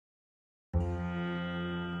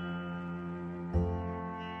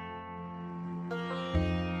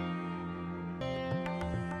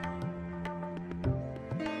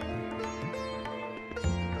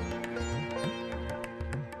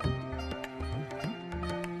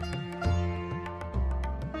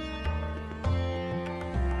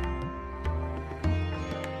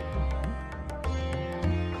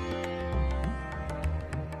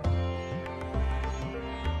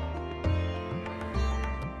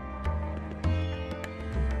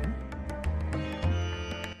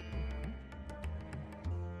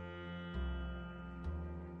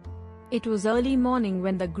It was early morning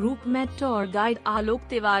when the group met tour guide Alok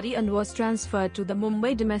Tiwari and was transferred to the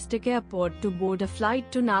Mumbai domestic airport to board a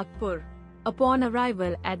flight to Nagpur. Upon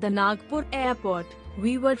arrival at the Nagpur airport,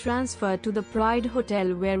 we were transferred to the Pride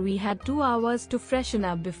Hotel where we had 2 hours to freshen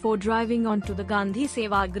up before driving on to the Gandhi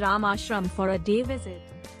Sevagram Ashram for a day visit.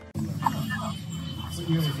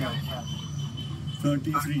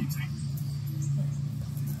 33.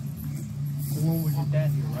 So when was your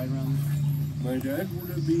dad here? Right around this? My dad would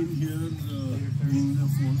have been here in the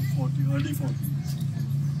early 40s.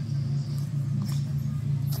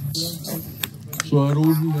 So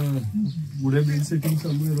Arun would have been sitting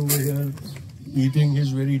somewhere over here eating his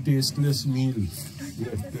very tasteless meal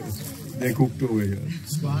that they cooked over here.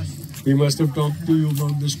 Squash? He must have talked to you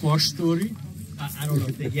about the squash story. I don't know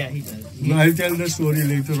if they, yeah, he does. I'll tell the story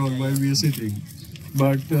later on while we are sitting.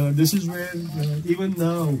 But this is where, even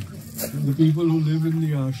now, the people who live in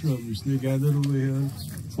the ashrams, they gather over here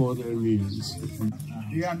for their meals.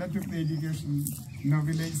 We undertook the education,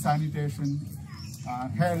 village sanitation,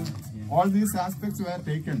 health, all these aspects were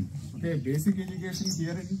taken. Okay, basic education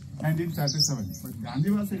here in 1937. But Gandhi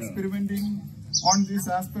was experimenting on these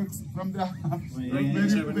aspects from the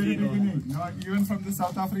very beginning, even from the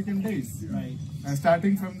South African days. Right.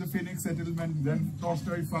 Starting from the Phoenix settlement, then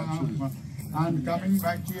Tolstoy farm, and coming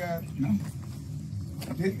back here.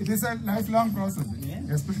 It is a lifelong process,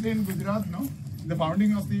 especially in Gujarat, the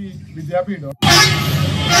founding of the Vidyapith.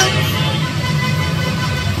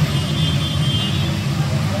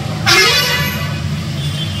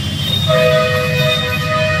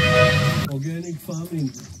 Organic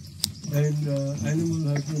farming and animal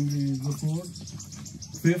husbandry is the 4th.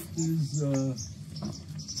 5th is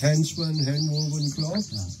hand-spun, hand-woven cloth.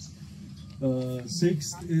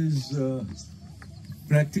 6th is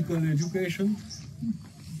practical education.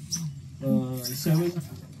 7th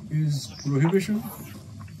is prohibition,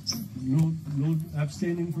 no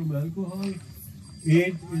abstaining from alcohol.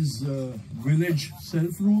 8 is village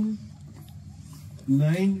self-rule.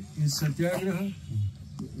 9 is satyagraha.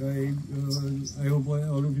 I hope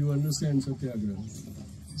all of you understand satyagraha.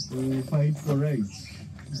 Fight for rights.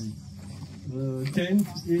 10th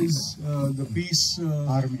is the peace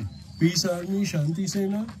army, Shanti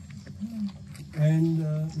Sena. And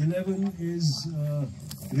 11 is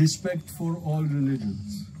respect for all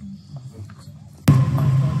religions.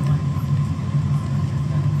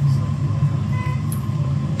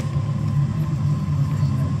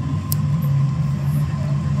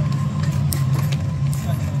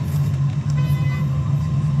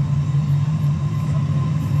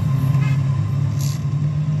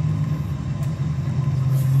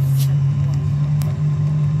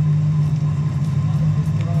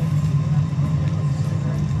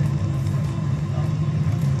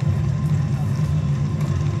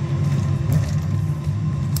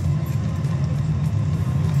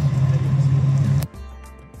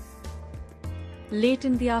 Late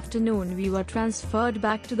in the afternoon, we were transferred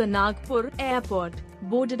back to the Nagpur airport,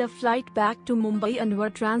 boarded a flight back to Mumbai and were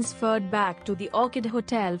transferred back to the Orchid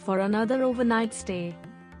Hotel for another overnight stay.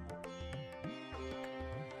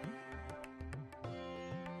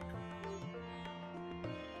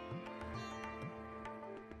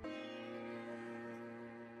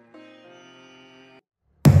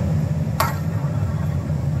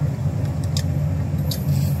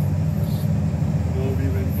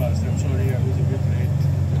 I'm sorry, I was a bit late.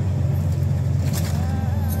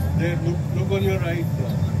 There, look on your right.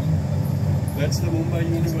 That's the Mumbai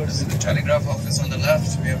University. This is the telegraph office on the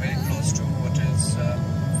left. We are very close to what is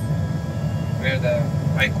where the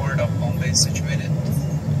High Court of Bombay is situated.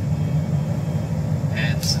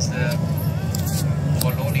 And this is the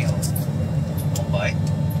colonial Mumbai.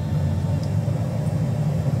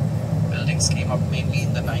 Buildings came up mainly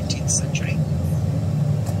in the 19th century,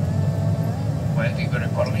 while we were a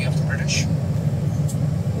colony of the British.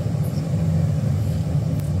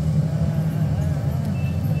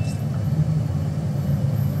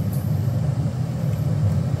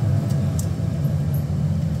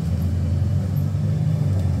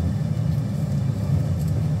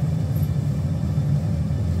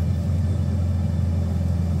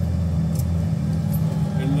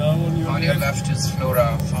 And now on your left is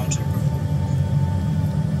Flora Fountain.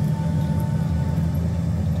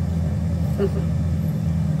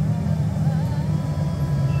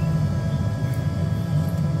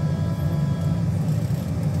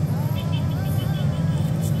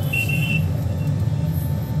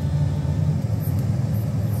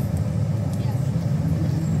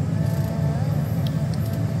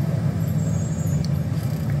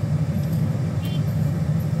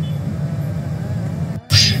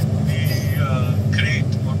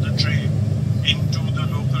 Crate or the train into the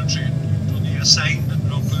local train.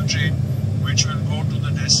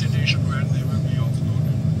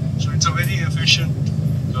 efficient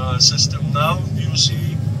system. Now you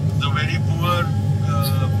see the very poor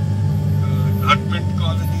hutment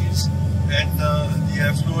colonies and the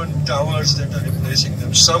affluent towers that are replacing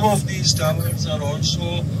them. Some of these towers are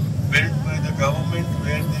also built by the government,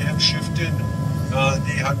 where they have shifted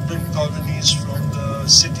the hutment colonies from the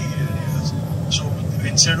city areas. So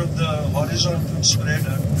instead of the horizontal spread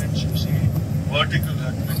hutments, you see vertical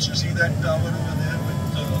hutments. You see that tower over there with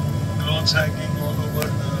clothes hanging all over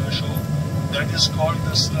the shore? That is called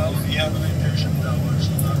the slum rehabilitation tower.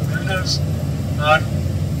 So the builders are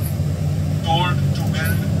told to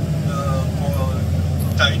build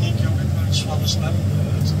for tiny cubicles for the slum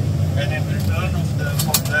dwellers, and in return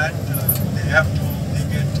for that they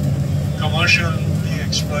get commercially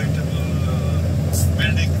exploitable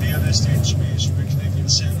building real estate space, which they can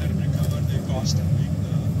sell and recover their cost and make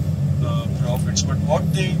the profits. But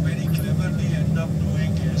what they very cleverly end up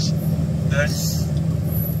doing is that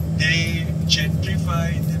they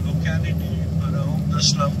gentrify the locality around the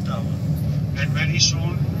slum tower, and very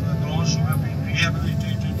soon those who have been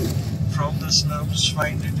rehabilitated from the slums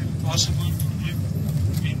find it impossible to live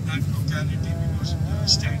in that locality because the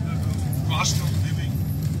standard of cost of living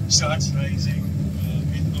starts rising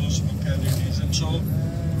in those localities. And so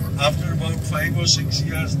after about 5 or 6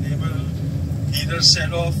 years, they will either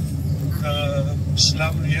sell off the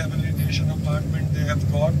slum rehabilitation apartment they have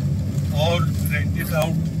got, or rent it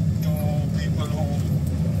out to people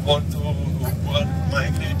who are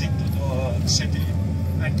migrating to the city,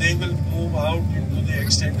 and they will move out into the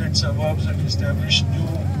extended suburbs and establish new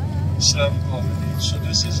slum colonies. So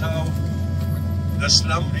this is how the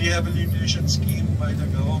slum rehabilitation scheme by the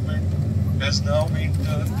government has now been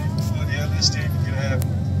turned into a real estate grab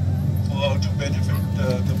to benefit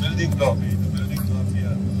the building lobby, the building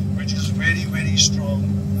mafia, which is very, very strong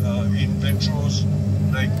in metros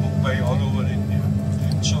like Mumbai, all over India.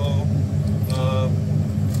 And so,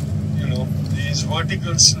 these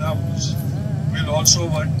vertical slums will also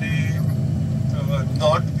one day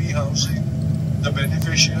not be housing the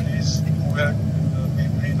beneficiaries who had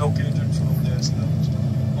been relocated from their slums.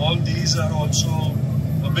 All these are also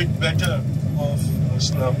a bit better off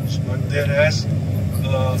slums, but they're as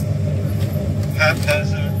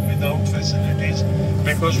haphazard, without facilities,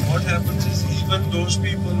 because what happens is even those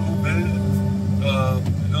people who build,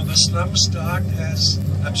 the slums start as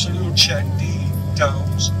absolute shanty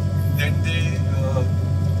towns, then they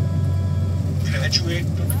graduate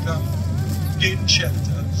to become tin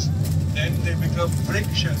shelters, then they become brick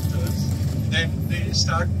shelters, then they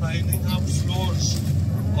start piling up floors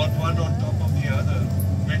on one on top of the other,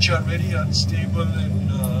 which are very unstable and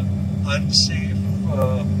unsafe,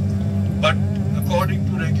 but according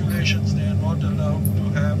to regulations they are not allowed to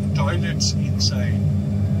have toilets inside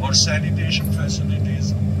or sanitation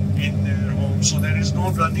facilities in their homes. So there is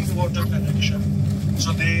no running water connection.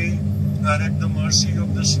 So they are at the mercy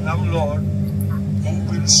of the slum lord, who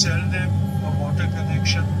will sell them a water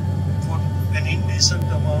connection for an indecent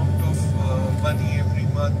amount of money every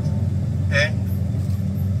month, and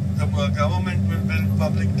the government will build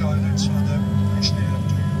public toilets for them, which they have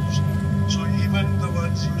to use. So even the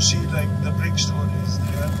ones you see, like the brick stories,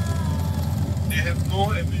 they have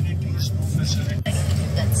no amenities, no facilities. You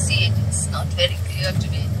can see it, it's not very clear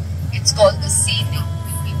today. It's called the sea link.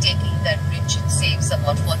 We'll be taking that bridge. It saves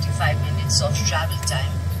about 45 minutes of travel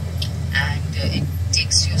time, and it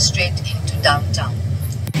takes you straight into downtown.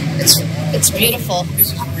 It's beautiful.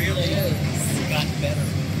 This is really gotten better.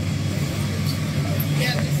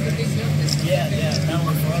 Yeah, now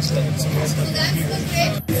we're for us to have some more stuff here. That's the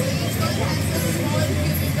great. Each one has a small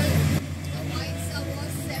cubicle. The whites are all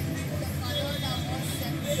separate, the colored are all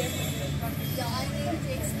separate. The ironing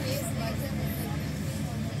takes place right in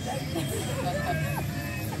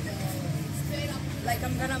straight up. Like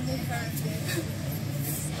I'm gonna move her.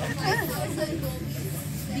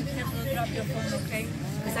 Be careful to drop your phone, okay?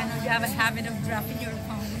 Because I know you have a habit of dropping your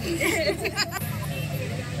phone.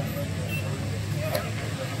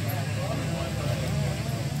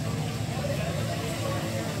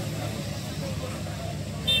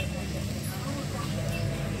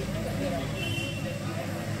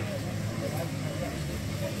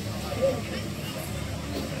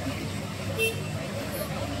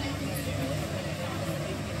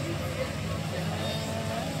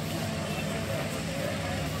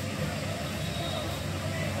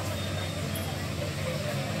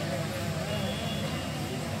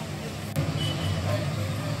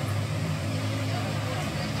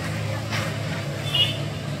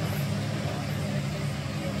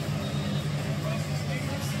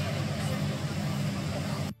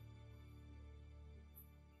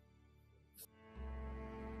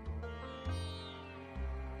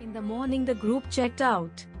 In the morning, the group checked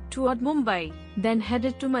out, toured Mumbai, then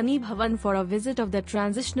headed to Mani Bhavan for a visit of the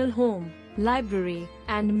transitional home, library,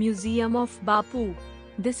 and museum of Bapu.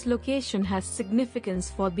 This location has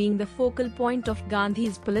significance for being the focal point of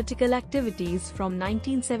Gandhi's political activities from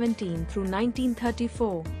 1917 through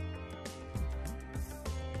 1934.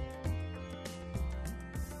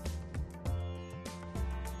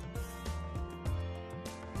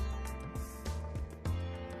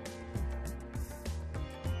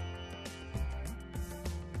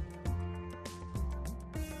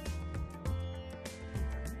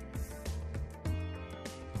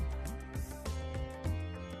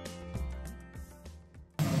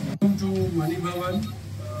 To Mani Bhavan,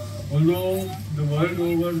 although the world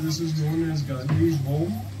over this is known as Gandhi's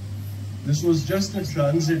home, this was just a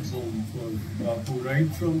transit home for Bapu. Right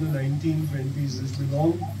from the 1920s, this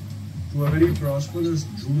belonged to a very prosperous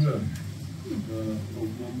jeweler of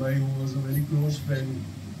Mumbai who was a very close friend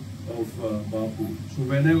of Bapu. So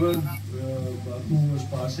whenever Bapu was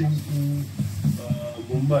passing through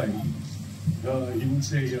Mumbai, he would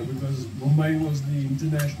say here, because Mumbai was the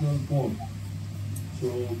international port. So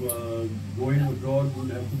going abroad would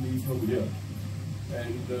have to be from here.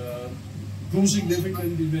 And two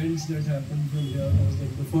significant events that happened from here was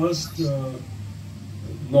that the first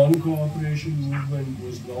non-cooperation movement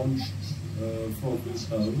was launched from this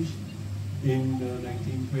house in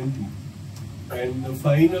 1920. And the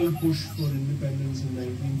final push for independence in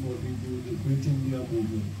 1942, the Quit India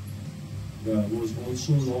movement, was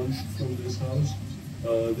also launched from this house.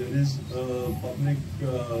 There is a public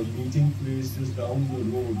meeting place just down the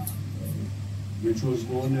road, which was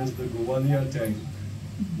known as the Govalia Tank.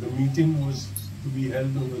 The meeting was to be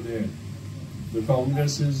held over there. The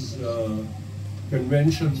Congress's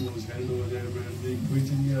convention was held over there where the Quit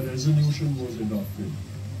India resolution was adopted.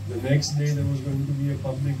 The next day there was going to be a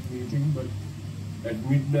public meeting, but at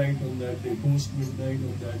midnight on that day, post-midnight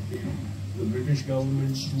on that day, the British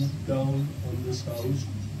government swooped down on this house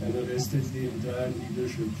and arrested the entire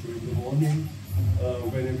leadership. So in the morning,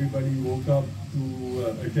 when everybody woke up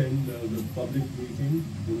to attend the public meeting,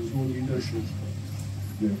 there was no leadership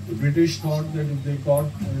there. The British thought that if they caught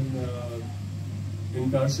and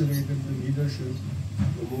incarcerated the leadership,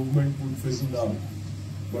 the movement would fizzle out.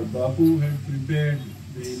 But Bapu had prepared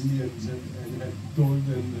the Indians and had told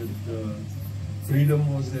them that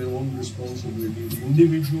freedom was their own responsibility, the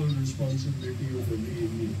individual responsibility of every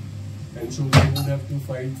Indian. And so they would have to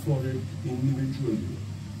fight for it individually.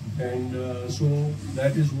 And so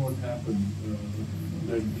that is what happened,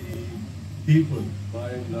 that the people, by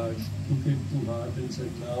and large, took it to heart and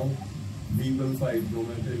said, now we will fight, no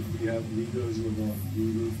matter if we have leaders or not,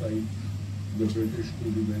 we will fight the British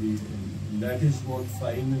to the very end. And that is what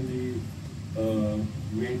finally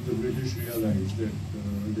made the British realize that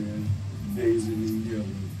their days in India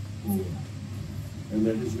were over. And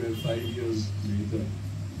that is where 5 years later,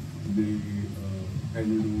 they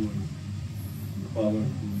handed over the power to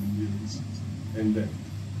Indians and that.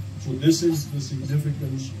 So this is the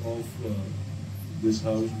significance of this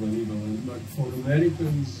house, Mani Bhavan. But for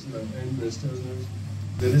Americans and Westerners,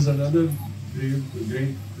 there is another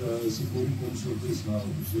great significance of this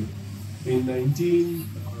house. In I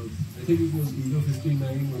think it was either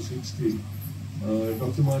 59 or 60,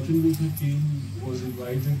 Dr. Martin Luther King was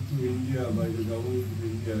invited to India by the government of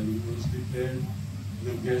India, and he was declared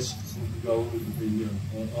the guest of the government of India,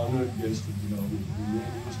 or honored guest of the government of India.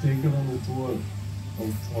 He was taken on a tour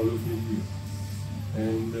of all of India.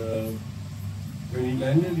 And when he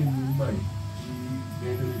landed in Mumbai, he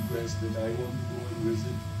made a request that I want to go and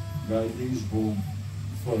visit Gandhi's home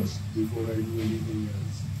first before I do anything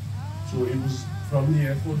else. So he was, from the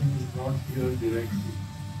airport, he was brought here directly.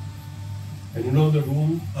 And you know the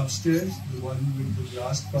room upstairs, the one with the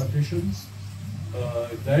glass partitions,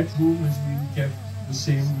 that room has been kept the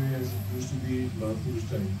same way as it used to be in Bapu's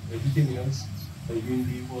time. Everything else has been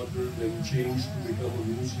remodeled and changed to become a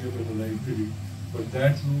museum and a library. But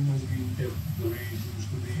that room has been kept the way it used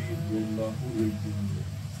to be when Bapu lived in there.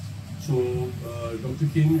 So Dr.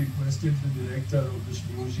 King requested the director of this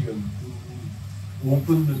museum to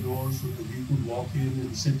open the door so that he could walk in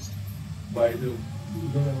and sit by the,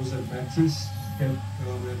 there was a mattress kept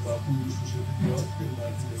where Bapu used to sit at work, and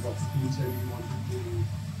Dr. King said he wanted to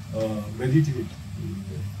meditate.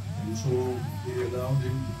 And so they allowed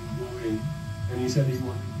him to go in, and he said he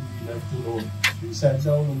wanted to be left alone. So he sat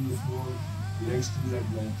down on the floor next to that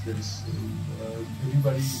mattress, and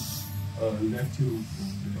everybody left him.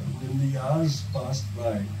 When the hours passed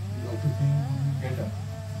by, Dr. King didn't get up.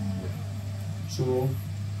 So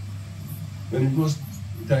when it was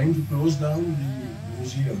time to close down the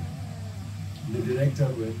museum, The director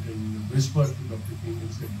went and whispered to Dr. King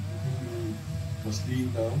and said, "You must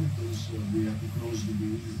leave now because we have to close the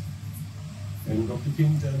museum." And Dr.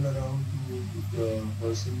 King turned around to the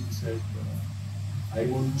person and said, "I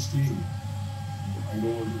want to stay. I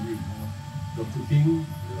don't want to leave." Dr. King,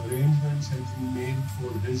 the arrangements had been made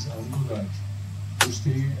for his entourage to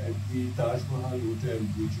stay at the Taj Mahal Hotel,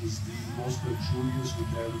 which is the most luxurious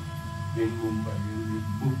hotel in Mumbai. And they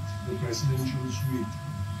booked the presidential suite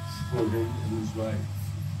for him and his wife.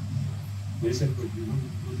 They said, "But you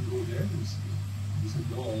don't go there and stay." He said,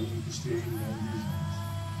 "No, I want to stay in Gandhi's house."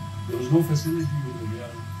 There was no facility over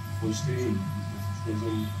there for staying because it was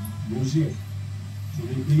a museum. So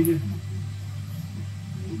they pleaded with him.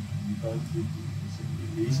 You can't keep it.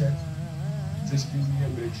 He said, "Just give me a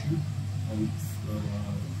bedsheet and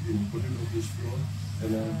put it on this floor,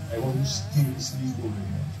 and I want to sleep over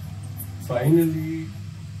here." Finally,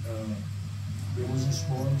 there was a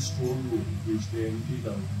small storeroom which they emptied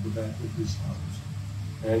out at the back of this house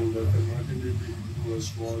and converted it into a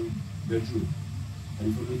small bedroom.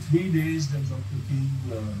 And for the 3 days that Dr. King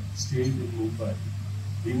stayed in Mumbai,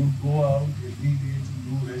 he would go out every day to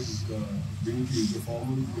do his duties, the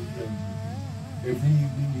formal programs. Every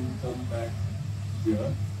evening he would come back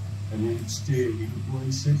here and he would stay. He would go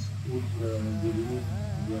and sit in the room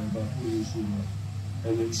where Bapu used to work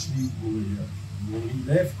and then sleep over here. And when he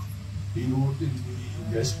left, he wrote in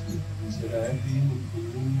the guest book, he said, "I have been in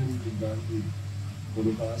communion with Gandhi for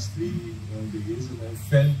the past 3 days and I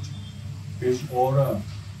felt his aura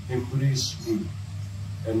embrace me.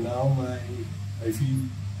 And now I feel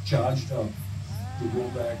charged up to go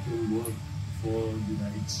back and work for the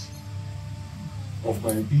rights of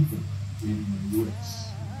my people in the US."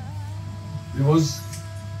 There was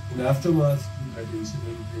an aftermath to that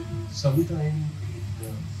incident sometime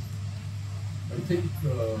in, I think,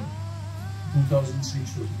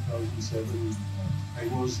 2006 or 2007, I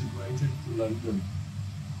was invited to London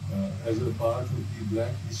as a part of the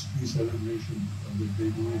Black History celebration that they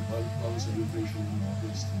do, one celebration in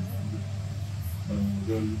August in London.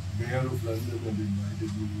 The Mayor of London had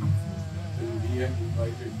invited me for that, and he had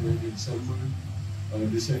invited them in assembled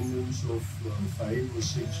descendants of 5 or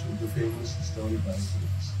 6 of the famous historic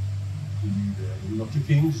icons to be there. And Dr.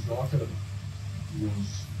 King's daughter was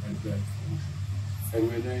at that function. And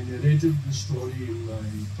when I narrated the story in my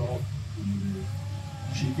talk today,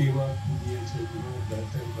 she came up to me and said, "At that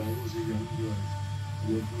time I was a young girl,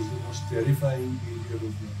 and it was the most terrifying period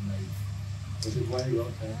of my life." I said, "Why?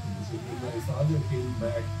 What happened?" I said, "When my father came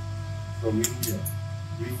back from India,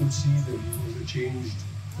 we could see that he was a changed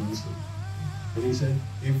person." And he said,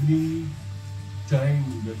 every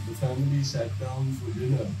time that the family sat down for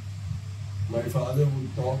dinner, my father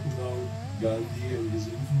would talk about Gandhi and his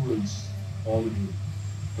influence on him.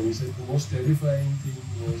 And he said the most terrifying thing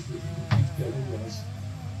was that he would keep telling us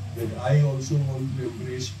that I also want to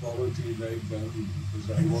embrace poverty like Gandhi because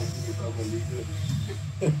I want to become a leader.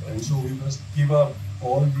 And so we must give up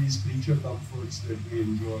all these creature comforts that we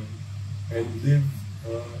enjoy and live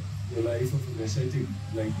the life of an ascetic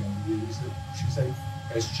like Gandhi. And she said,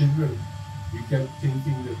 as children, we kept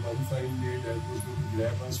thinking that one fine day Dad was going to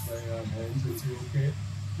grab us by our hands and say, "Okay,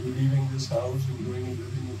 we're leaving this house and going and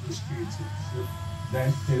living in the streets." So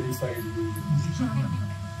that terrified me.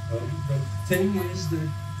 The thing is that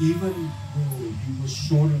even though he was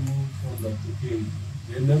so removed from Dr. King,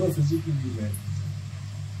 they never physically met.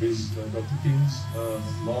 Dr. King's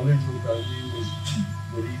knowledge of Gandhi was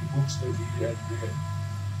the books that he had read.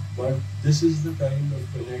 But this is the kind of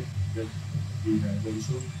connect that he had. And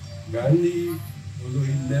so Gandhi, although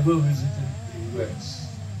he never visited the US,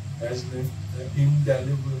 has left an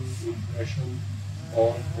indelible impression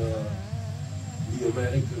on the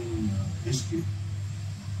American history,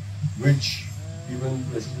 which even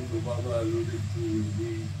President Obama alluded to when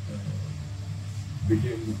he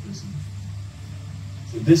became the president.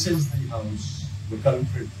 So this is the house, the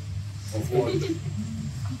culprit of what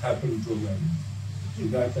happened to America. So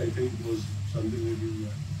that I think was something that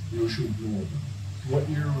you should know about. What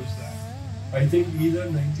year was that? I think either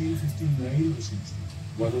 1959 or 60.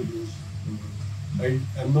 One of those.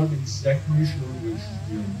 I'm not exactly sure which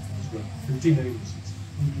year it was, but 59 or 60.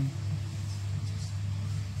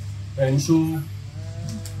 And so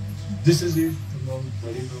this is it about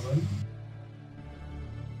Mani Bhavan.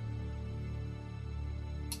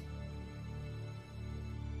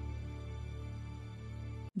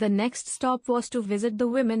 The next stop was to visit the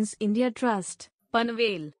Women's India Trust,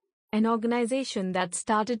 Panvel, an organization that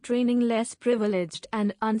started training less privileged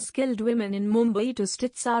and unskilled women in Mumbai to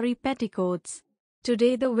stitch sari petticoats.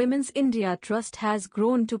 Today the Women's India Trust has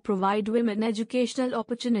grown to provide women educational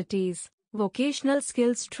opportunities, vocational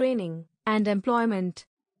skills training, and employment.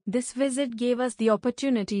 This visit gave us the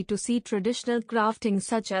opportunity to see traditional crafting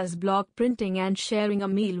such as block printing and sharing a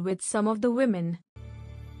meal with some of the women.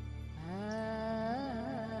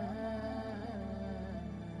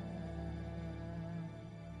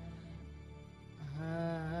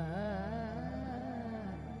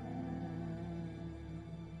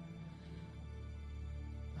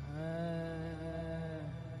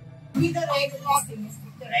 Be the red of these things,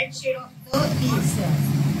 the red shade of the leaves.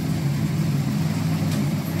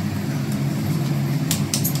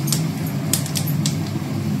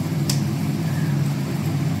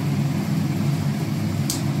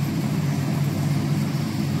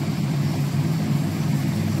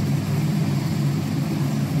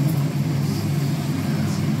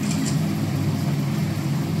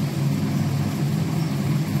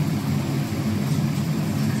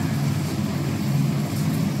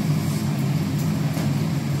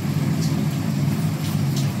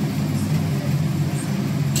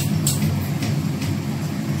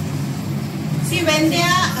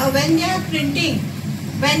 When they are printing,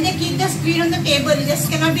 when they keep the screen on the table, it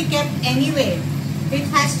just cannot be kept anywhere. It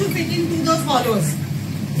has to fit into those hollows.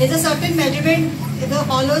 There's a certain measurement, the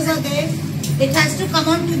hollows are there. It has to come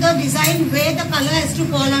onto the design where the color has to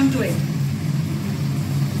fall onto it.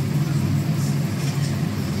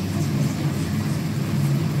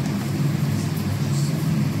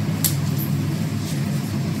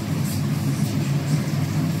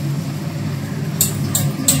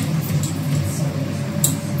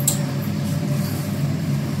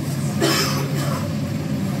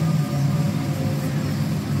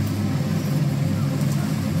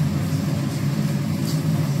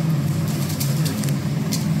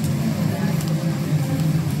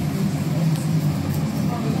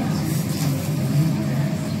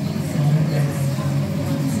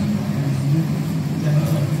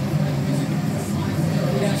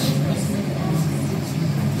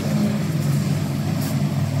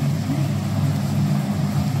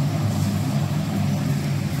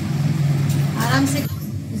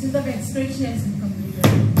 This is the expression has been completed.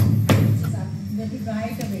 That is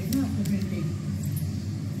right away, no, after printing.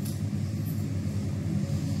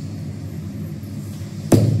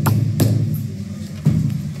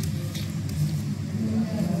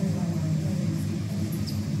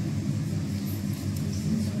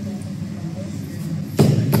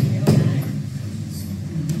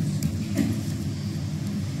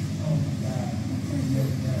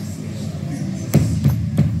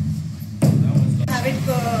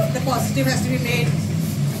 The positive has to be made.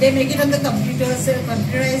 They make it on the computers,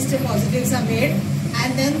 computerized positives are made,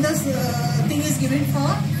 and then the thing is given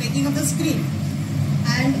for making of the screen.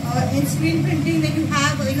 And in screen printing, when you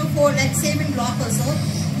have, for like same in block also,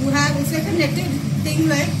 you have, it's like a netted thing,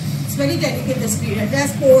 like it's very delicate, the screen, and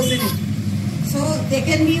there's pores in it. So they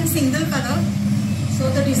can be a single color. So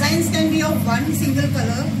the designs can be of one single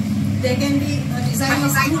color. There can be a design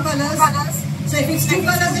of two colors. So if it's two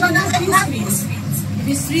colors, then you have two screens. If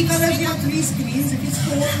it's three colors, you have three screens. If it's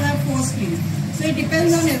four, you have four screens. So it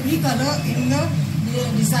depends on every color in the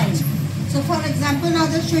design. So for example, now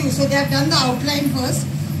they'll show you. So they have done the outline first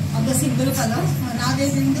of the single color. Now they're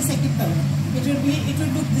doing the second color. It will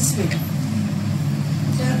look this way.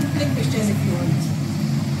 So you have to click pictures if you want.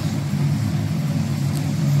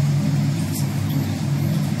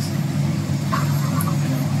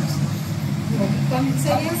 Come,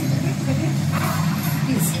 say yes,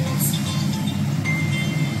 please.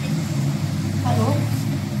 Hello?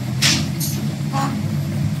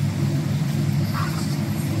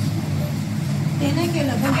 त्याने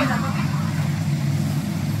केलं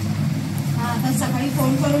तर सकाळी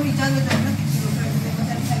phone करून विचारलं त्यांना किती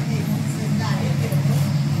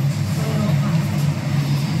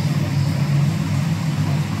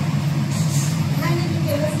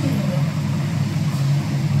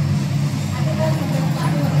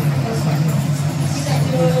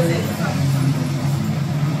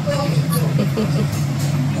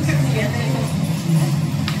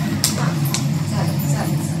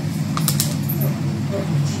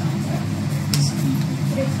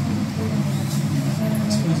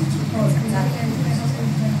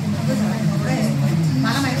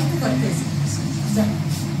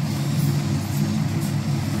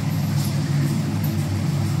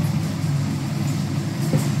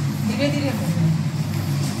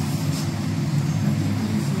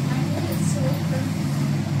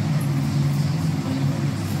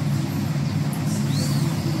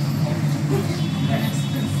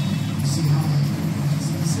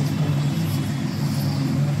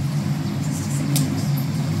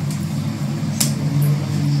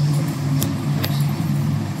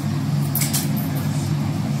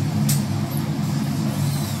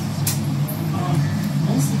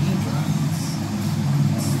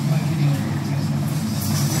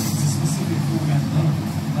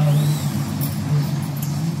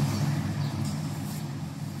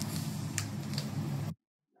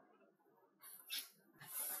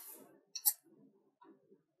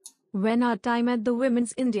When our time at the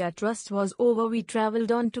Women's India Trust was over, we travelled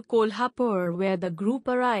on to Kolhapur, where the group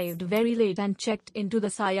arrived very late and checked into the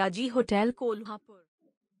Sayaji Hotel, Kolhapur.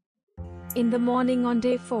 In the morning on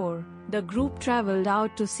day 4, the group travelled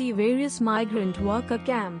out to see various migrant worker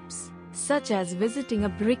camps, such as visiting a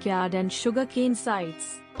brickyard and sugarcane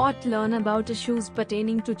sites, or to learn about issues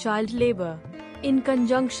pertaining to child labour. In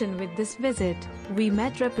conjunction with this visit, we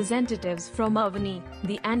met representatives from AVANI,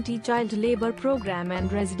 the anti-child labour program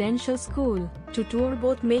and residential school, to tour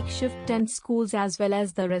both makeshift tent schools as well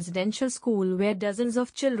as the residential school where dozens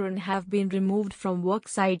of children have been removed from work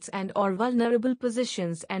sites and or vulnerable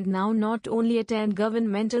positions and now not only attend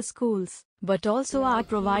governmental schools, but also are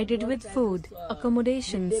provided with food,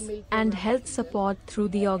 accommodations, and health support through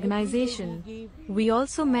the organization. We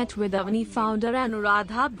also met with AVANI founder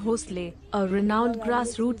Anuradha Bhosle, a renowned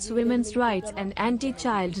grassroots women's rights and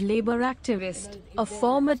anti-child labor activist, a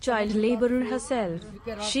former child laborer herself.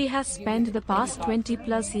 She has spent the past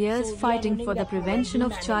 20+ years fighting for the prevention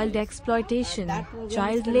of child exploitation,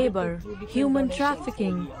 child labor, human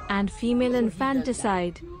trafficking, and female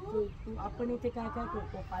infanticide.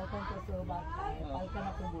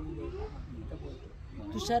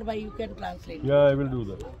 Tushar bhai, you can translate. Yeah, I will do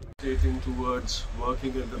that. Taking towards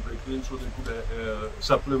working at the brick mill so they could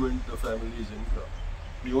supplement the family's income.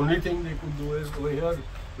 The only thing they could do is over here,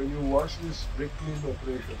 when you watch this brick mill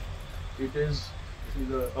operation, it is, see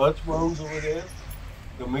the earth mounds over there,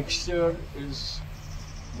 the mixture is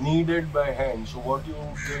kneaded by hand. So what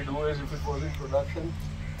they do is, if it was in production,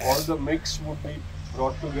 all the mix would be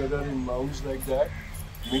brought together in mounds like that,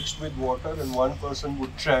 mixed with water, and one person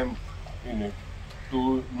would tramp in it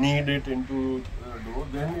to knead it into dough.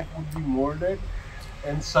 Then it would be molded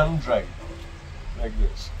and sun dried like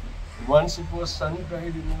this. Once it was sun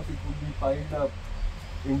dried enough, it would be piled up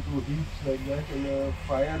into heaps like that, and a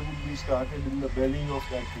fire would be started in the belly of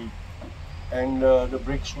that heap, and the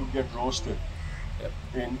bricks would get roasted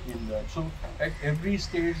in that. So at every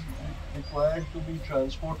stage required to be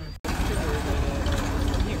transported.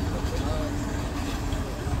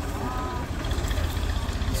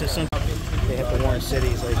 So sometimes they have to warn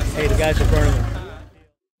cities like, hey, the guys are burning them.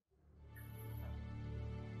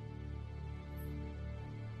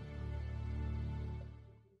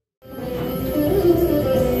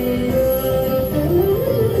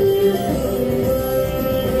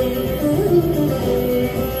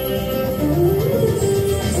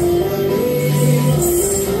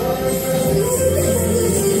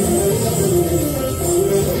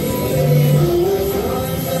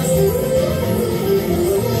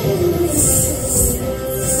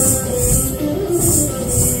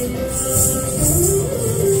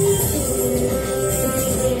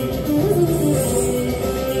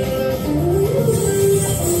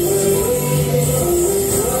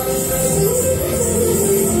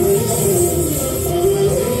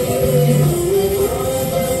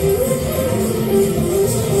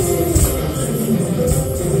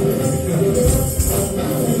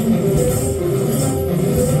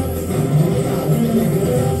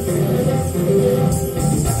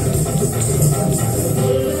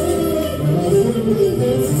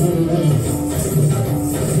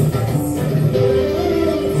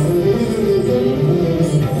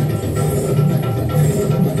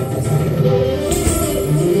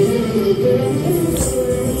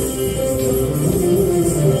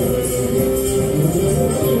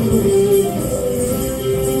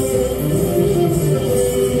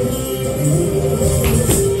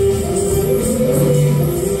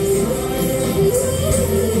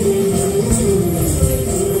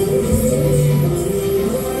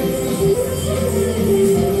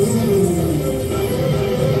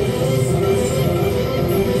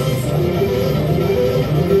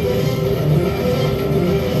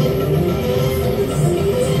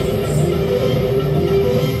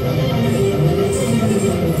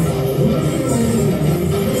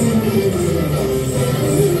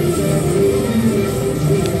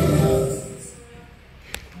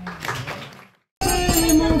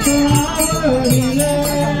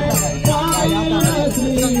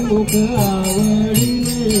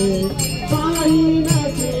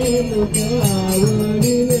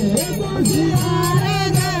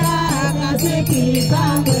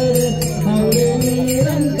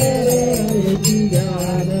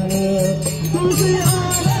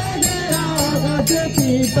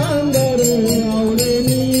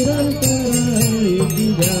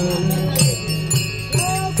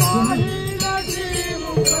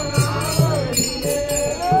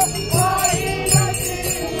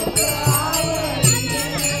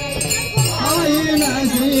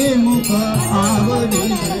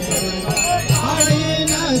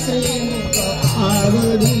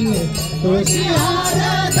 Avani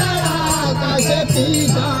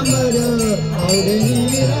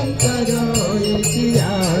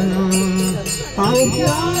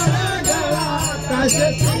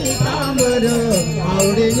तांबर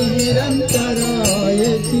आवडे निरंतर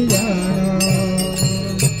येची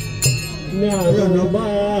ज्ञानोबा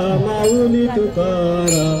माऊली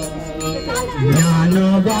तुकाराम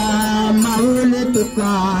ज्ञानोबा माऊली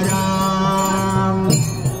तुकाराम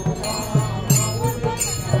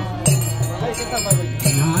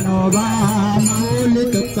ज्ञानोबा माऊली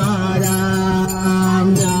तुकाराम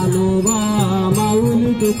ज्ञानोबा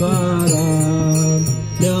माऊली तुकाराम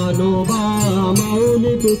ज्ञानोबा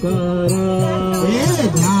माऊली तुकाराम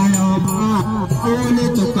ज्ञानोबा माऊली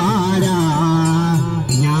तुकाराम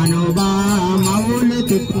ज्ञानोबा माऊली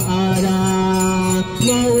तुकाराम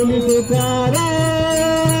माऊली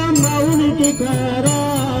तुकाराम माऊली तुकाराम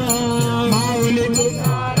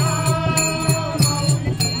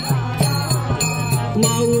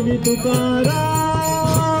माऊली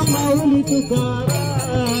तुकाराम माऊली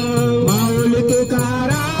तुकाराम माऊली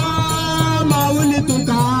तुकाराम माऊली तुकाराम माऊली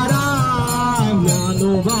तुकाराम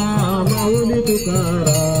ज्ञानोबा माऊली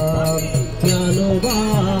तुकाराम ज्ञानोबा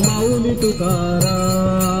माऊली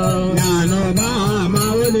तुकाराम ज्ञानोबा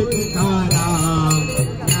माऊली तुकाराम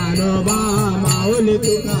ज्ञानोबा माऊली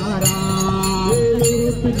तुकाराम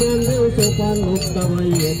ज्ञानदेव सोपान मुक्ताबाई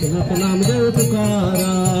एकनाथ नामदेव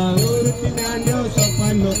तुकाराम ज्ञानदेव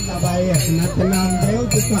सोपान मुक्ताबाई एकनाथ नामदेव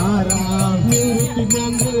तुकाराम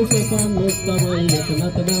ज्ञानदेव सोपान मुक्ताबाई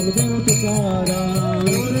एकनाथ नामदेव तुकाराम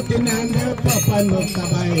ज्ञानदेव सोपान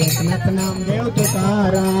मुक्ताबाई एकनाथ नामदेव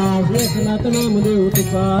तुकाराम एकनाथ नामदेव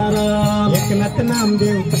तुकाराम एकनाथ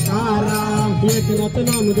नामदेव तुकाराम एकनाथ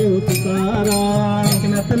नामदेव तुकाराम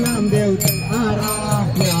एकनाथ नामदेव तुकाराम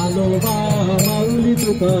ज्ञानोबा माऊली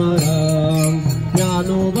तुकाराम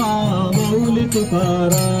ज्ञानोबा माऊली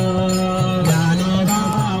तुकाराम ज्ञानोबा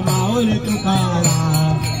माऊली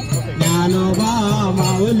तुकाराम ज्ञानोबा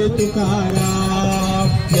माऊली तुकाराम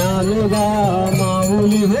ज्ञानोबा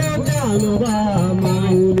माऊली हो ज्ञानोबा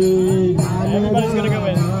माऊली ज्ञानोबा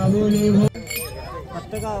माऊली हो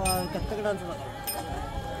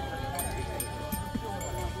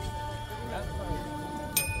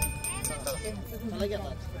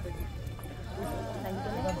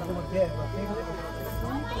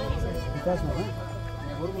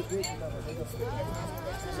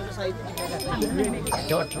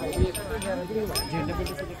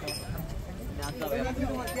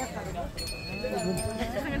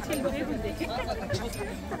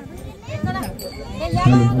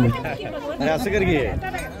असं कर घे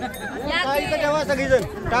इथं ठेवा सगळीजण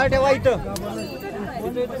टाळ ठेवा इथं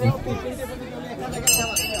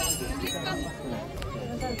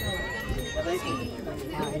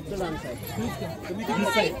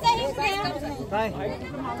काय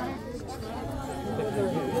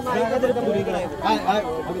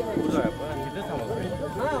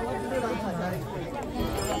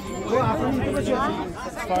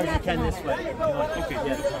As far as you can this way. Okay,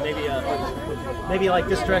 yeah. Maybe like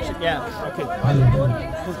this direction. Yeah. Okay.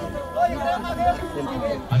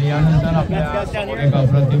 आणि यानंतर आपल्या एक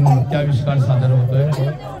अप्रतिम नृत्याविष्कार सादर होतोय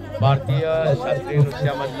भारतीय शास्त्रीय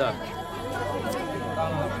नृत्यामधला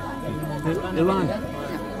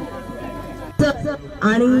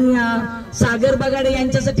आणि सागर बगाडे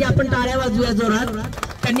यांच्यासाठी आपण टाळ्या वाजवूया जोरात.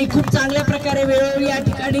 त्यांनी खूप चांगल्या प्रकारे वेळोवेळी या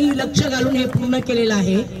ठिकाणी लक्ष घालून हे पूर्ण केलेलं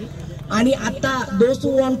आहे. आणि आता those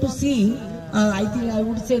who want to C I think I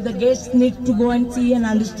would say the guest need to go and C and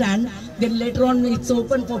understand then later on it's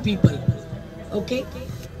open for people. Okay.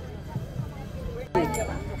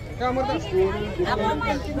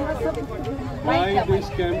 Why this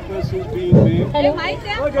campus is being made? Here,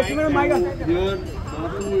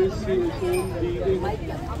 Babu is shown leading a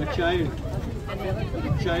child.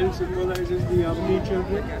 The child symbolizes the AVANI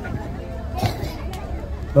children.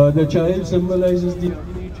 The child symbolizes the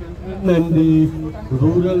AVANI children and the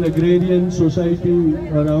rural agrarian society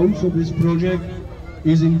around. So this project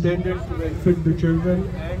is intended to benefit the children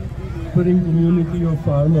and the neighboring community of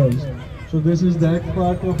farmers. So this is that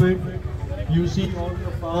part of it. You see all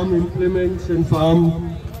the farm implements and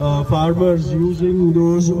farmers using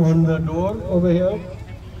those on the door over here.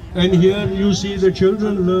 And here you see the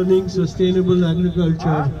children learning sustainable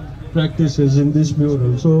agriculture practices in this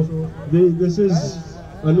mural. So this is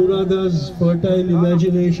Anuradha's fertile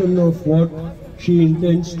imagination of what she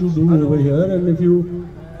intends to do over here. And if you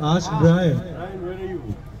ask Brian, where are you?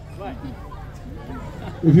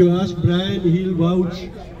 If you ask Brian, he'll vouch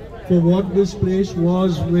for what this place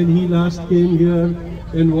was when he last came here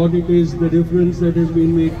and what it is, the difference that has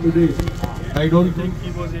been made today. I don't think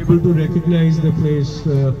he was able to recognize the place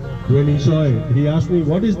when he saw it. He asked me,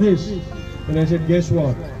 what is this? And I said, guess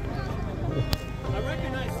what? I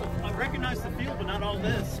recognize the field, but not all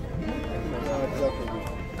this.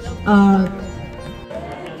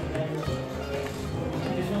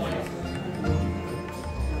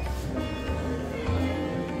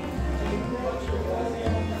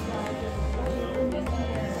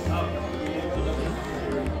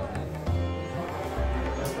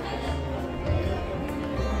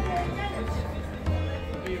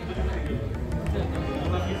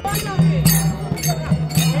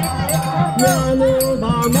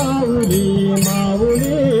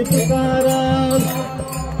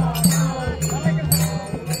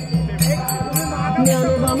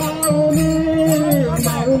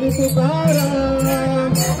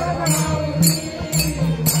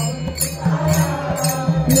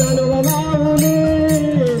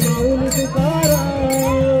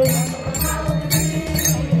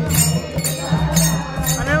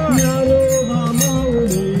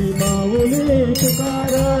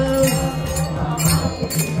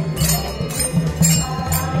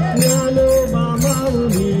 Dnyanoba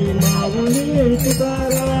Mauli Mauli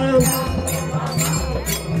Tukaram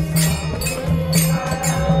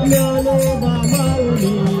Dnyanoba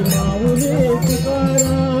Mauli Mauli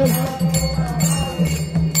Tukaram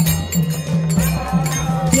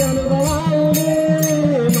Dnyanoba Mauli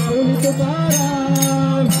Mauli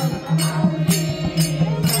Tukaram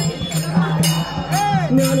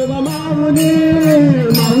Dnyanoba Mauli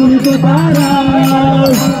Mauli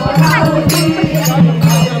Tukaram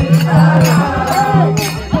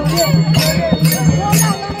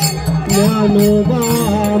Dnyanoba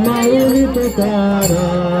Mauli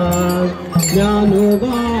Tukaram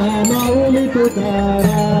Dnyanoba Mauli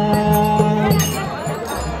Tukaram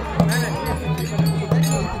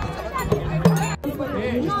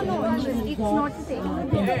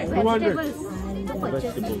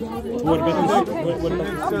What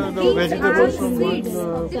the vegetables from one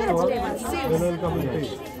stall, then I'll come and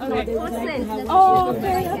take.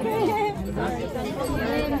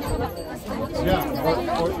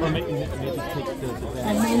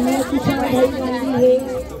 हे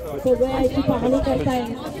सगळ्याची पाहणी करताय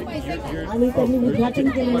आणि त्यांनी उद्घाटन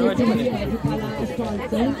केलेलं भाजीपाला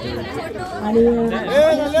स्टॉलचं आणि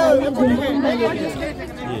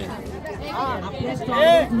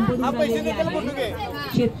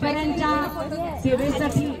शेतकऱ्यांच्या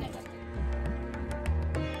सेवेसाठी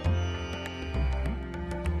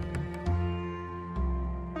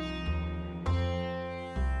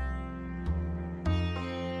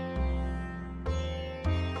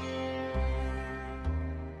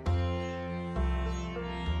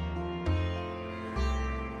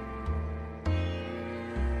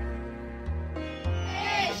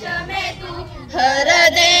हर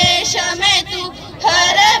देश में तू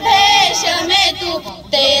हर भेष में तू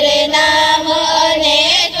तेरे नाम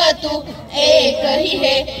अनेक तू एक ही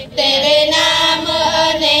है तेरे नाम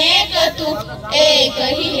अनेक तू एक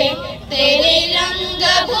ही है तेरी रंग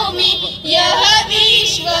भूमि यह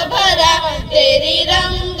विश्व भरा तेरी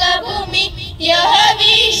रंग भूमि यह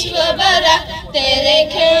विश्व भरा तेरे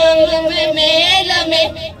खेल में मेल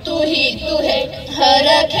में तू ही तू है हर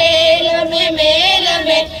खेल में मेल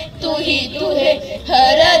में तू ही तू है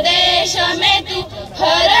हर देश में तू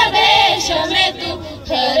हर देश में तू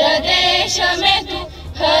हर देश में तू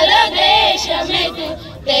हर देश में तू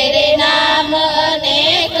तेरे नाम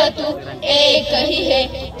अनेक तू एक ही है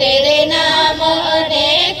तेरे नाम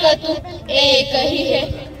अनेक तू एक ही है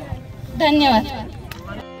धन्यवाद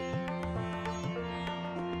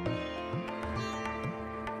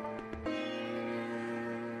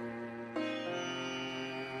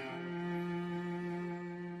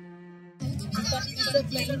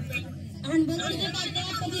अनबलचे काका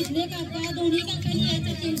कधीतले काका दोन्ही काकांनी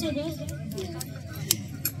यायचं टीम सोबत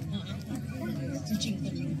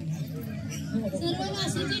सर्व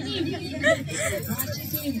वाशीची टीम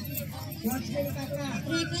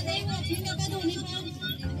रेखाताई वॉचिंग काका दोन्ही पण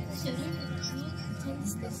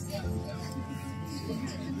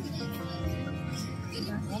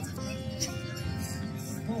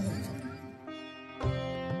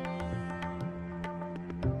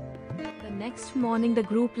Next morning the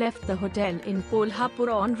group left the hotel in Kolhapur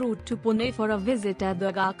en route to Pune for a visit at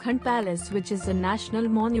the Agakhan Palace, which is a national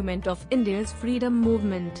monument of India's freedom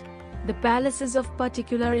movement. The palace is of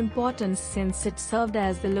particular importance since it served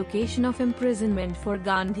as the location of imprisonment for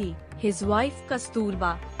Gandhi, his wife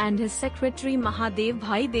Kasturba, and his secretary Mahadev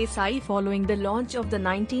Bhai Desai following the launch of the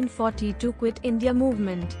 1942 Quit India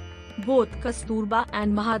movement. Both Kasturba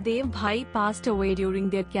and Mahadev Bhai passed away during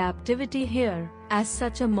their captivity here. As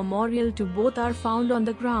such, a memorial to both are found on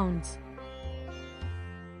the grounds.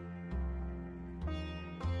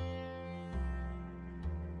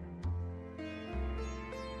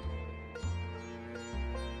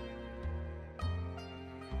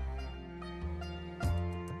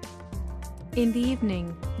 In the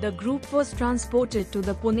evening, the group was transported to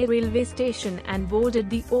the Pune railway station and boarded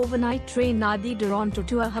the overnight train Nadi Duronto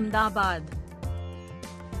to Ahmedabad.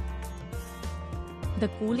 The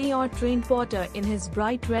coolie or train porter in his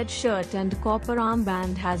bright red shirt and copper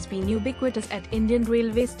armband has been ubiquitous at Indian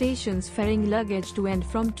railway stations ferrying luggage to and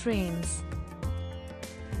from trains.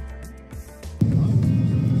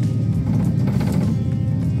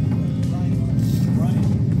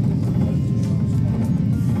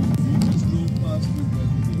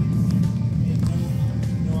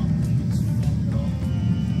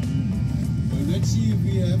 Let's see if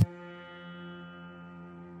we have.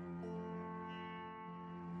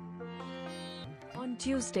 On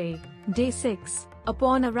Tuesday, day 6,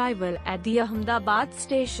 upon arrival at the Ahmedabad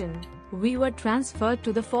station, we were transferred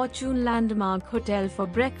to the Fortune Landmark Hotel for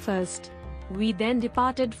breakfast. We then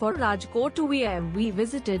departed for Raj Ghat, where we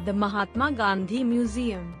visited the Mahatma Gandhi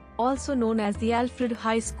Museum, also known as the Alfred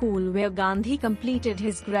High School, where Gandhi completed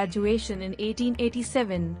his graduation in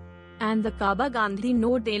 1887, and the Kaba Gandhi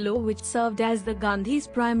No Delo, which served as the Gandhi's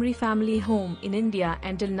primary family home in India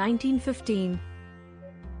until 1915.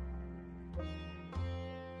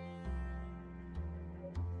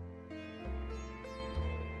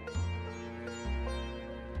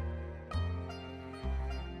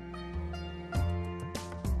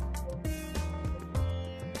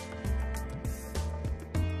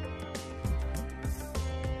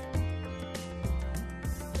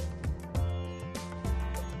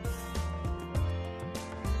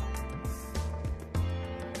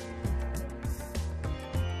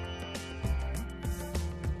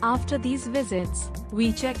 After these visits,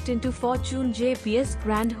 we checked into Fortune JPS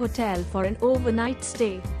Grand Hotel for an overnight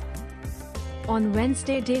stay. On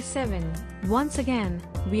Wednesday, day 7, once again,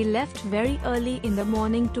 we left very early in the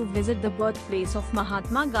morning to visit the birthplace of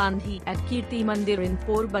Mahatma Gandhi at Kirti Mandir in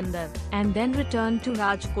Porbandar, and then returned to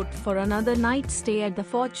Raj Ghat for another night stay at the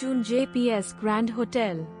Fortune JPS Grand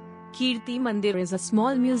Hotel. Kirti Mandir is a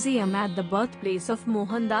small museum at the birthplace of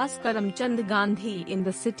Mohandas Karamchand Gandhi in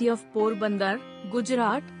the city of Porbandar,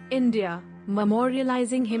 Gujarat, India,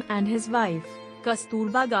 memorializing him and his wife,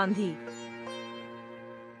 Kasturba Gandhi.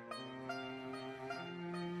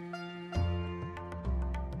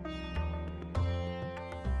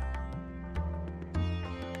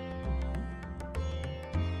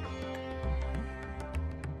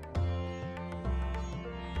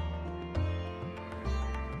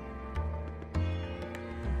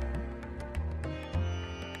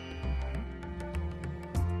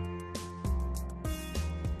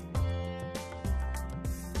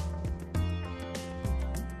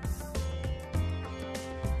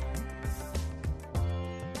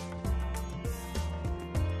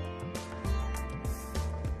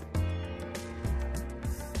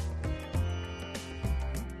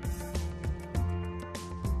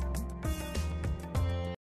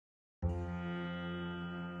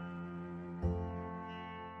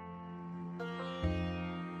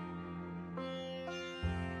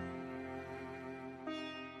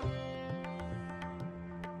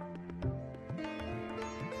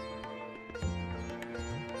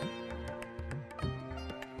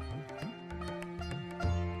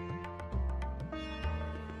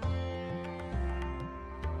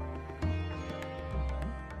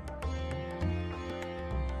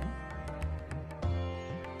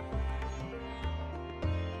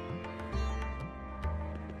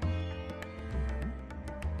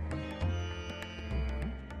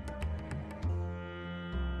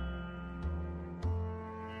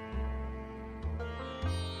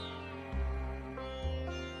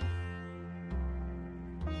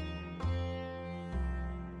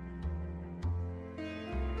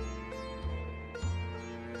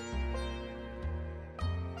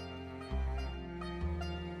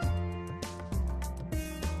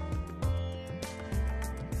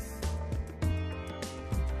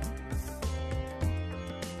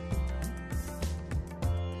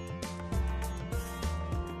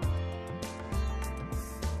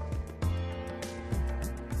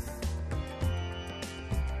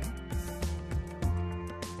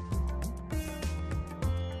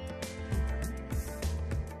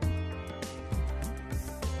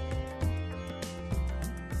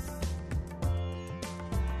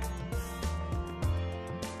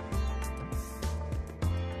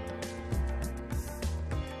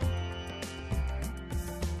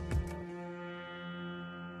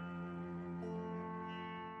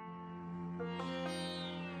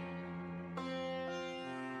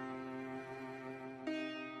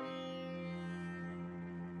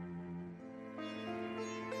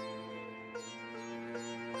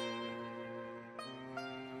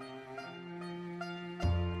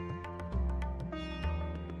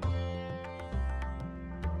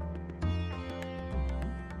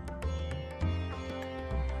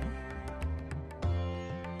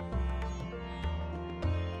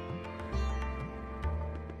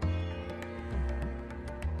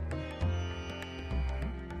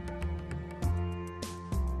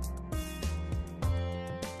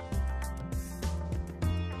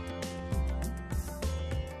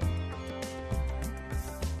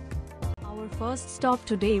 first stop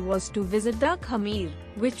today was to visit the Khamir,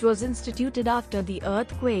 which was instituted after the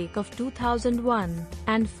earthquake of 2001,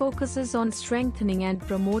 and focuses on strengthening and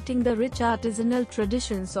promoting the rich artisanal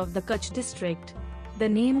traditions of the Kutch district. The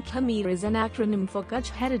name Khamir is an acronym for Kutch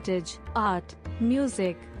Heritage, Art,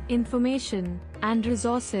 Music, Information, and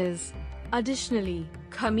Resources. Additionally,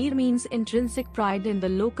 Khamir means intrinsic pride in the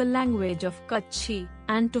local language of Kutchi,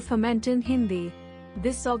 and to ferment in Hindi.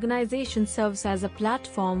 This organization serves as a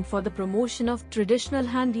platform for the promotion of traditional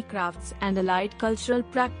handicrafts and allied cultural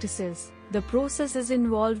practices. The process is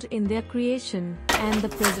involved in their creation and the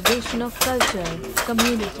preservation of culture,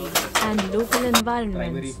 community, and local environments.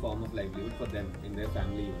 Primary form of livelihood for them in their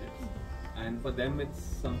family units, and for them it's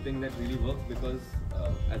something that really works because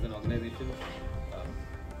as an organization,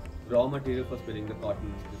 raw material for spinning the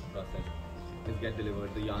cotton is processed, it gets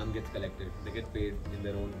delivered, the yarn gets collected, they get paid in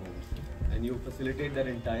their own homes, and you facilitate that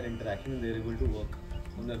entire interaction, and they're able to work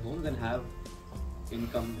on their homes and have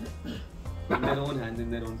income in their own hands, in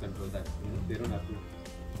their own control. That they don't have to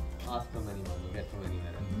ask from anyone or get from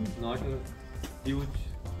anywhere. It's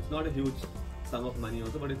not a huge sum of money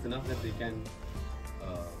also, but it's enough that they can.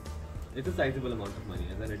 It's a sizable amount of money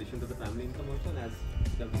as an addition to the family income also, and as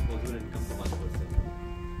the disposable income for one person.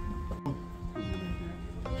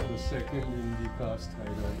 The second in the caste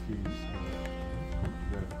hierarchy is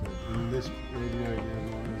that in this area they are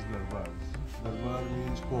known as darbars. Darbar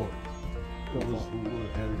means court. Those who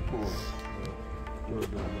held court were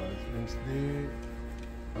darbars. Hence they,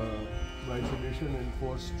 by tradition,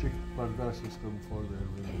 enforce strict parda system for their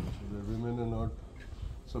women. So their women are not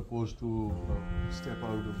supposed to step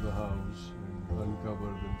out of the house and uncover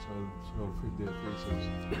themselves or fit their faces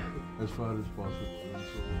as far as possible. And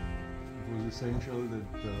so it was essential that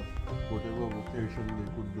whatever vocation they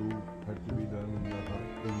could do had to be done in their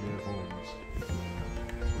homes. So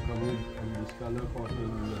Khamir and this color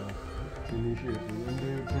cotton initiative, and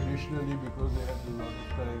they traditionally, because they had a lot of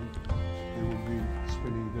time, they would be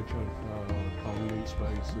spinning the charkha or pounding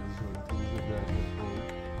spices or things like that at home.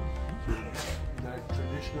 So that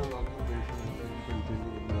traditional occupation has been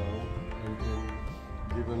continued now and then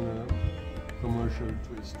given a commercial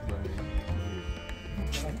twist by Khamir.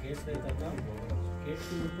 Gate रहता था, gate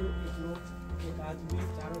के ऊपर एक आदमी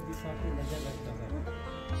चारों दिशा पे नजर रखता था,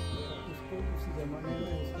 उसको उस जमाने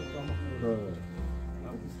में उसको प्रमुख।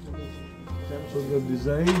 So the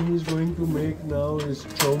design he is going to make now is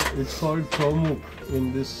it's called Chaumukh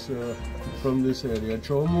in this from this area.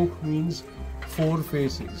 Chaumukh means four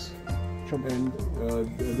faces, and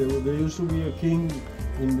there used to be a king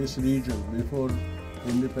in this region before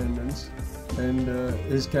independence, and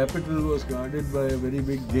his capital was guarded by a very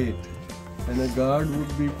big gate, and a guard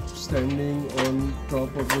would be standing on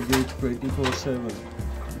top of the gate 24/7,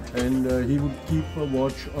 and he would keep a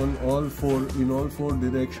watch on all four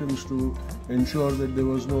directions to ensure that there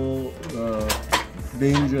was no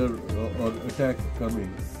danger or attack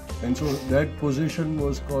coming. And so that position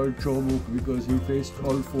was called Chaumukh because he faced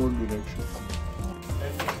all four directions.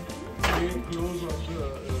 And staying close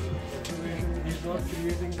observation, he's not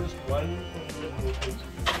creating just one of the movements,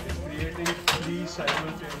 he's creating three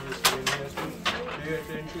simultaneously, and he has to pay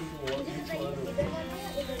attention to each one of them.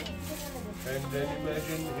 And then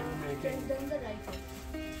imagine him making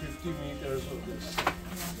 50 meters of this.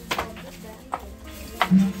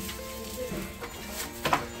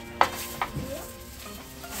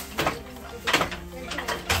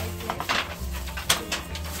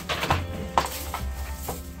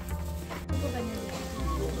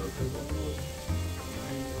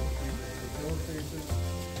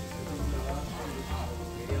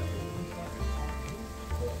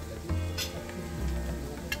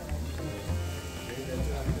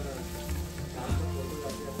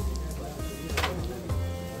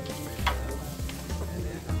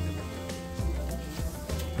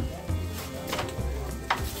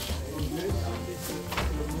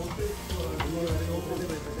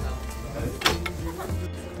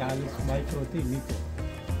 होती नीचे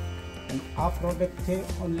આ product છે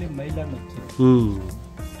only મહિલાનો છે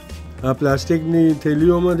આ પ્લાસ્ટિકની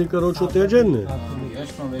થેલીઓમાંથી કરો છો તે છે ને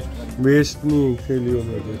વેસ્ટની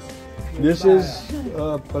થેલીઓમાંથી. This is a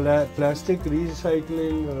plastic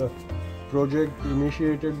recycling project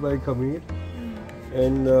initiated by Khamir,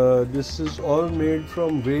 and this is all made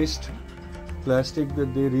from waste plastic that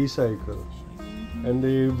they recycle, and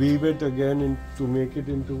they weave it again to make it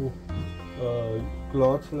into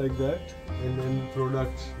cloth like that, and then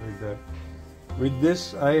products like that. With this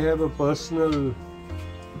I have a personal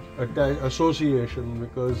association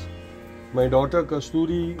because my daughter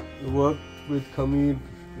Kasturi worked with Khamir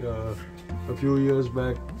a few years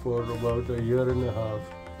back for about a year and a half,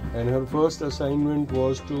 and her first assignment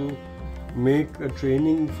was to make a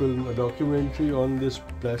training film, a documentary on this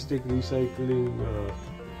plastic recycling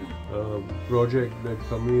project that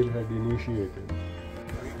Khamir had initiated.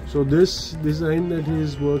 So this design that he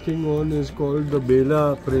is working on is called the Bela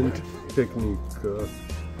print technique,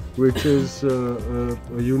 which is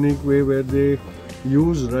a unique way where they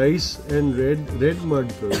use rice and red mud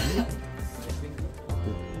curd.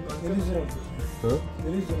 हाँ?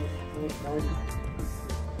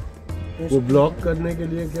 वो block करने के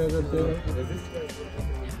लिए क्या करते हैं?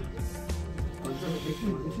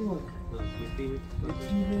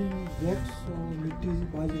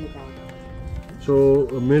 So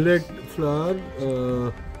millet flour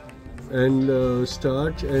and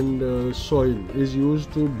starch and soil is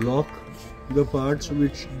used to block the parts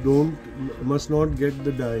which must not get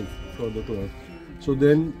the dye for the cloth. So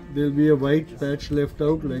then there will be a white patch left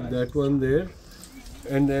out like that one there,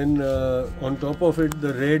 and then on top of it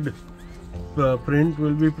the red print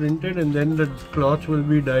will be printed, and then the cloth will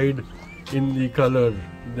be dyed in the color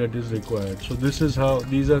that is required. So this is how,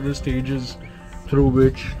 these are the stages through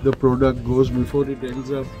which the product goes before it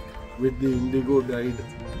ends up with the indigo dyed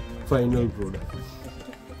final product.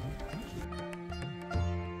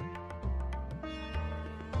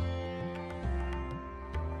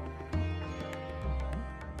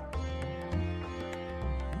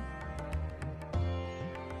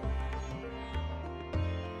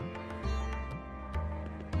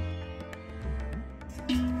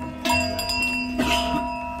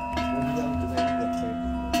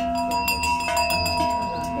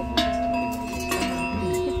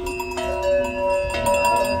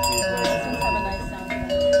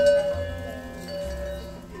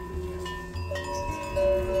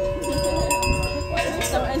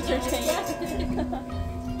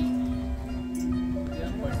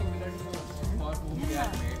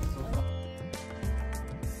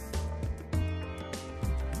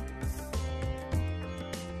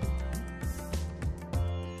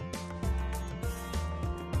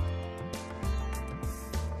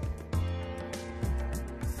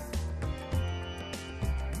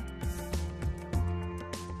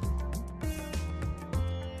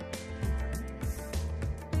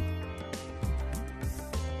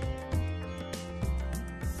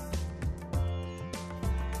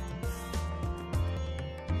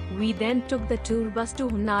 We then took the tour bus to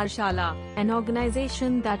Hunnarshala, an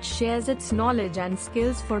organization that shares its knowledge and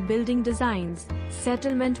skills for building designs,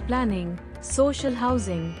 settlement planning, social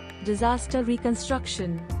housing, disaster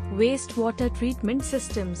reconstruction, wastewater treatment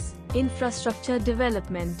systems, infrastructure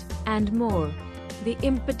development, and more. The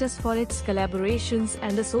impetus for its collaborations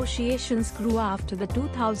and associations grew after the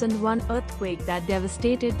 2001 earthquake that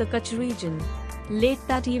devastated the Kutch region. Late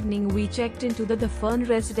that evening we checked into the Fern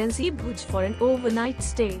Residency Bhuj for an overnight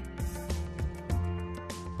stay.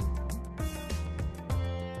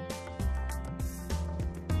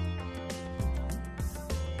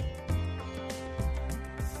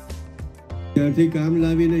 ત્યાંથી કામ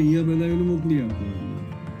લાવીને અહીંયા બનાવીને મોકલી આપો.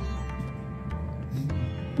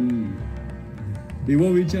 એવો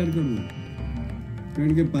વિચાર કરવો,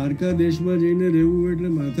 કારણ કે પારકા દેશમાં જઈને રહેવું એટલે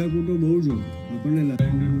માથાકૂટો બહુ જ હોય આપણને લાગે.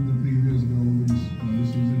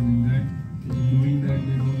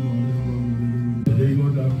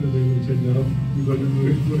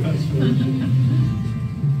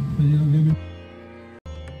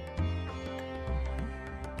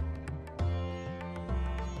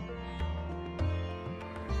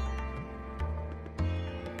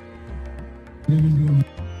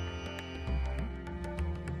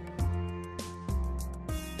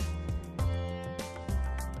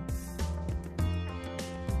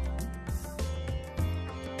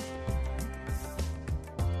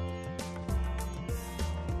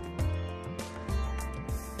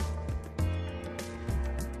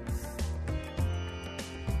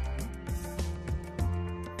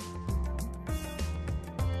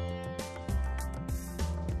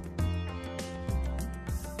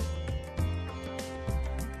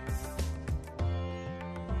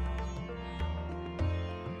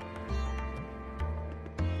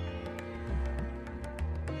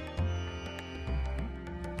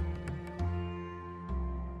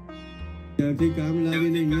 ત્યાંથી કામ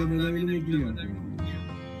લાવીને અહીંયા બનાવીને મોકલી આપો.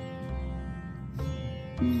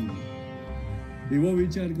 એવો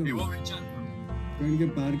વિચાર કરવો, કારણ કે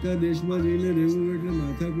પારકા દેશમાં જઈને રહેવું એટલે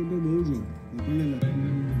માથાકૂટો બહુ જ હોય આપણને લાગે.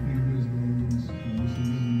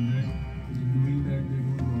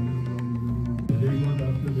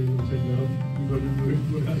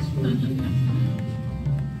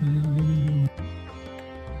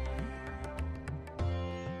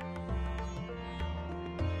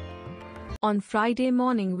 On Friday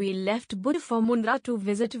morning we left Bhuj for Mundra to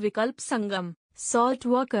visit Vikalp Sangam, salt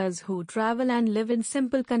workers who travel and live in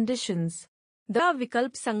simple conditions. The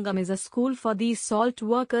Vikalp Sangam is a school for these salt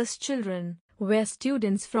workers' children, where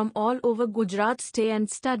students from all over Gujarat stay and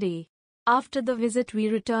study. After the visit we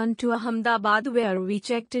returned to Ahmedabad, where we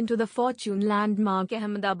checked into the Fortune landmark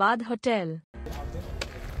Ahmedabad Hotel.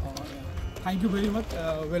 Thank you very much.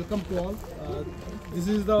 Welcome to all.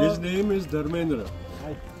 His name is Dharmendra.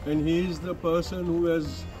 and he is the person who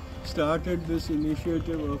has started this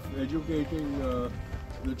initiative of educating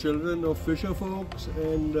the children of fisher folks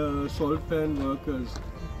and salt pan workers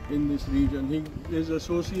in this region. He is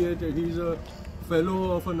associated, he's a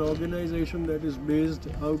fellow of an organization that is based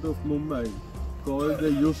out of Mumbai called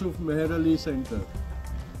the Yusuf Meher Ali Center.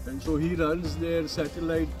 And so he runs their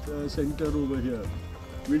satellite center over here.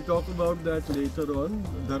 We'll talk about that later on.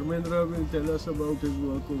 Dharmendra will tell us about his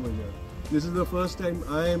work over here. This is the first time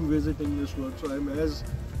I am visiting this work, so I'm as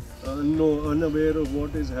unaware of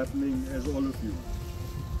what is happening as all of you.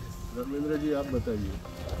 Dharmendra ji, aap bataiye.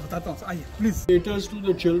 बताता हूँ, आइए, please. Caters to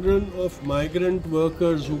the children of migrant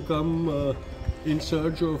workers who come in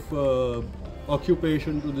search of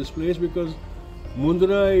occupation to this place, because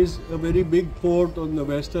Mundra is a very big port on the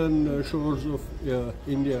western shores of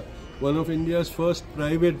India. One of India's first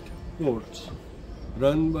private ports,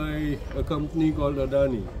 run by a company called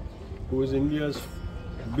AVANI, who is India's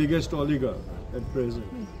biggest oligarch at present.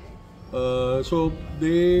 So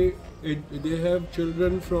they have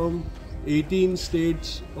children from 18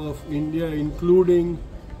 states of India, including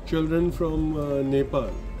children from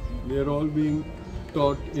Nepal. They are all being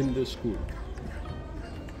taught in this school.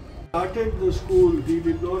 Started the school, he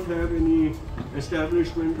did not have any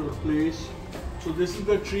establishment or place. So this is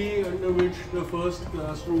the tree under which the first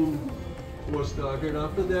classroom was started.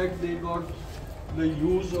 After that, they got the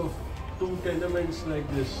use of 2 tenements like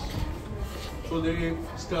this. So they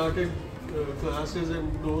started classes in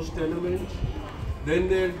those tenements. Then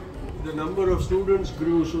the number of students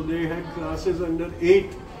grew, so they had classes under 8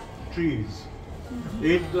 trees.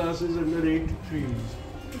 8 classes under 8 trees.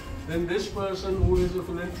 Then this person, who is a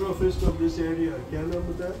philanthropist of this area, kya naam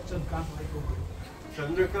bata?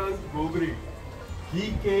 Chandrakant Gogri.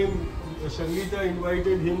 He came, Sangeeta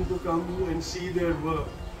invited him to come and see their work.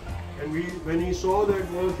 And when he saw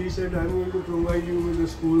that work, he said, I'm going to provide you with a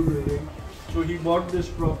school building. So he bought this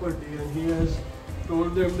property, and he has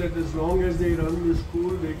told them that as long as they run the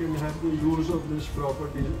school, they can have the use of this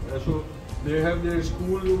property. So they have their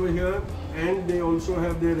school over here, and they also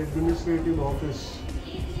have their administrative office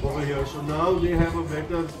over here. So now they have a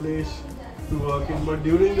better place to work in. But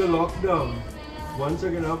during the lockdown, once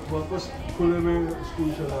again, आप वापस खुले में school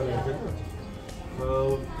चला रहे थे ना,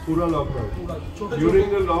 पूरा lockdown. During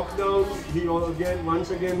the lockdown, he once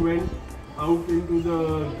again went out into the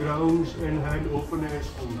grounds and had open air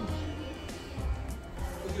schools.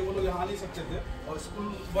 क्योंकि वो लोग यहाँ नहीं सकते थे और स्कूल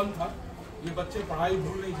बंद था, ये बच्चे पढ़ाई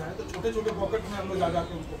भूल नहीं जाए तो छोटे-छोटे पॉकेट में हम लोग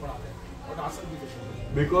जा-जाके उनको पढ़ाते हैं और आसन भी देते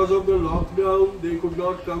हैं. Because of the lockdown, they could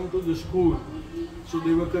not come to the school. So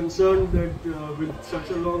they were concerned that with such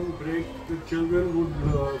a long break, the children would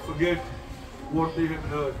forget what they had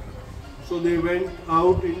heard. So they went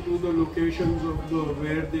out into the locations of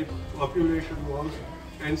where the population was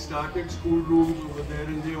and started school rooms over there.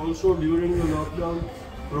 And they also, during the lockdown,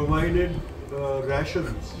 provided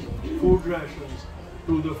rations, food rations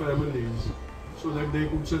to the families so that they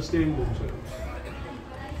could sustain themselves.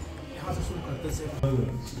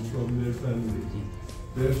 From their families.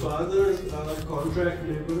 Their fathers are contract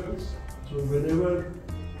laborers, so whenever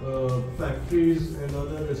factories and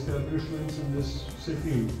other establishments in this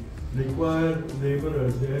city require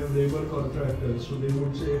laborers, they have labor contractors, so they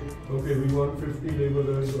would say, okay, we want 50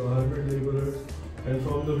 laborers or 100 laborers, and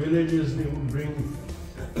from the villages they would bring.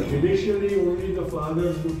 Initially only the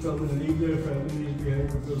fathers would come and leave their families behind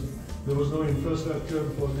because there was no infrastructure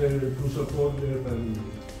to support their families.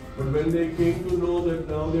 But when they came to know that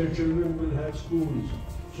now their children will have schools,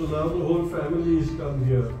 so now the whole families come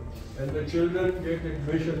here and the children get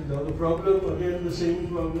admission. Now the problem, again the same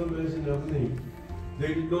problem as in AVANI.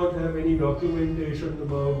 They did not have any documentation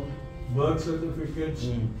about birth certificates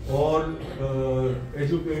or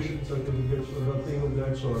education certificates or nothing of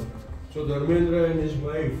that sort. So Dharmendra and his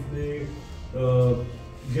wife, they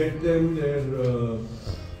get them their,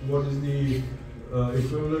 what is the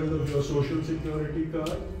equivalent of your social security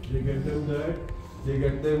card. They get them that. They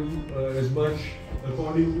get them as much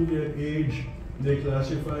according to their age. They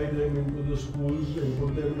classify them into the schools and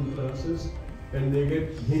put them in classes. And they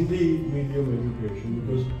get Hindi medium education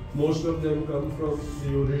because most of them come from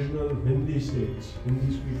the original Hindi states,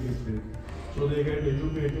 Hindi speaking states. So they get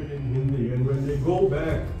educated in Hindi. And when they go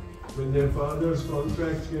back, when their father's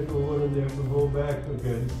contracts get over and they have to go back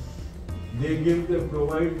again, they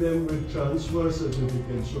provide them with transfer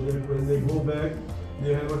certificates so that when they go back,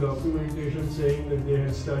 they have a documentation saying that they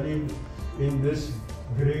had studied in this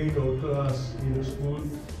grade or class in a school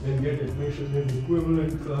and get admission in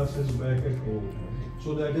equivalent classes back at home.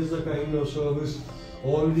 So that is the kind of service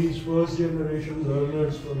all these first generation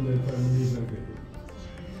learners from their families are getting.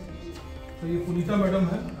 तो ये पुनीता madam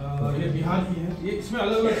है, ये बिहार की है। ये इसमें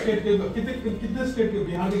अलग अलग स्टेट के कितने स्टेट के,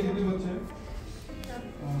 बिहार के कितने बच्चे हैं,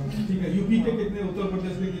 ठीक है, यूपी के कितने, उत्तर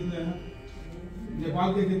प्रदेश के कितने हैं, नेपाल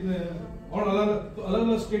के कितने हैं, और अलग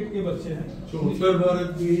अलग स्टेट के बच्चे हैं। तो उत्तर भारत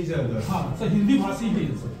की ही ज्यादा। हाँ सर, हिंदी भाषी भी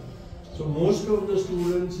है sir. So most of the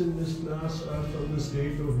students in this class are from the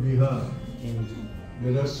state of Bihar.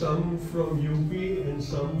 There are some from UP and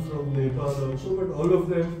some from Nepal also, but all of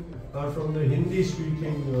them are from the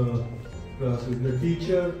Hindi-speaking classes. The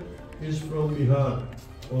teacher is from Bihar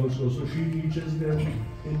also, so she teaches them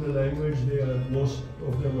in the language most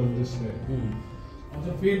of them understand. और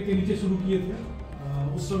जब पेड़ के नीचे शुरू किए थे,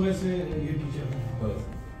 उस समय से ये टीचर है।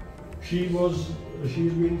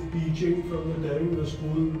 She's been teaching from the time the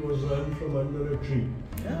school was run from under a tree.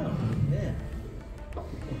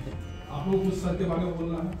 आप लोग उस सर के बारे में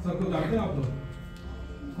बोलना है। सर को जानते हैं आप लोग?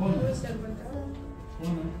 कौन है?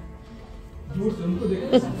 कौन है? जोर से उनको देखो।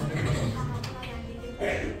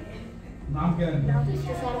 नाम क्या है?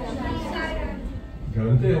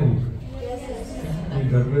 जानते हैं उनको?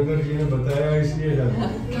 धर्मेंद्र जी ने बताया इसलिए जानते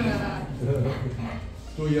हैं।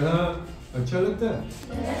 तो यहाँ अच्छा लगता है?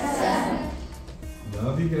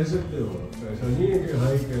 ना भी कह सकते हो, ऐसा नहीं है कि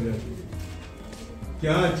हाई कह रहे हैं।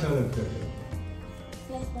 क्या अच्छा लगता है?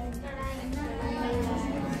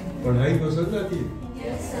 पढ़ाई पसंद आती है?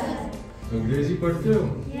 अंग्रेजी पढ़ते हो?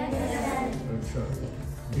 अच्छा,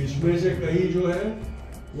 इसमें से कई जो है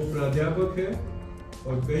वो प्राध्यापक है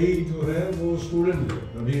और कई जो है वो स्टूडेंट है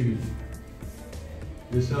अभी भी।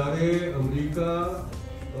 ये सारे अमेरिका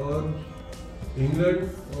और इंग्लैंड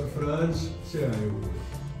और फ्रांस से आए हुए हैं।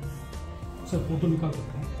 सर फोटो निकाल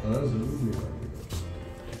सकते हैं? हाँ जरूर निकालिएगा।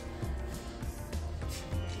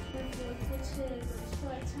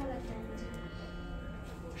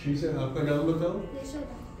 शी से आपका नाम बताओ।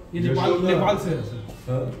 ये नेपाल से है सर।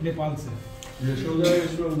 हाँ नेपाल से। Yashoda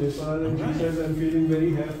is from Nepal and she says I'm feeling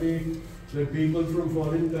very happy that people from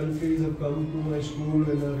foreign countries have come to my school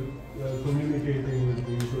and are communicating with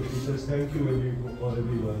me. So she says thank you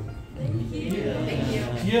everyone.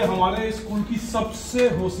 ये हमारे school की सबसे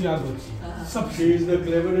होशियार बच्ची। She is the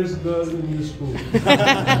cleverest girl in the school.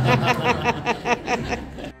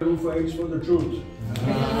 Who fights for the truth?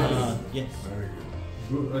 Yes.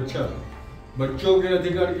 अच्छा, बच्चों के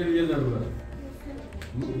अधिकार के लिए लड़ रहा है।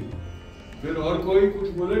 फिर और कोई कुछ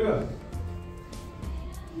बोलेगा?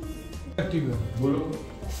 बोलो।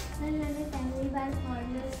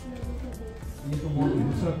 ये तो बोल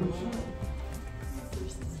दूसरा कुछ।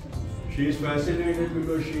 She is fascinated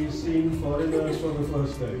because she is seeing foreigners for the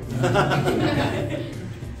first time.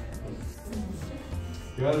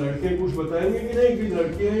 क्या लड़के कुछ बताएंगे कि नहीं, कि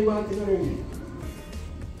लड़कियां ही बात करेंगी?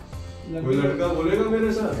 कोई लड़का बोलेगा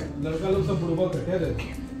मेरे साथ? लड़का लोग सब बुढ़वा कटे रहते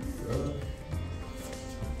हैं।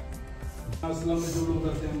 आश्रम में जो लोग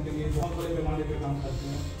रहते हैं उनके लिए बहुत बड़े पैमाने पे काम करते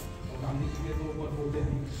हैं और गांधी जी के तो ऊपर बोलते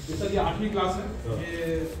हैं। ये सर ये 8वीं क्लास है, ये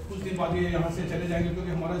कुछ दिन बाद ये यहाँ से चले जाएंगे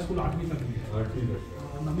क्योंकि हमारा स्कूल 8वीं तक ही है। 8वीं तक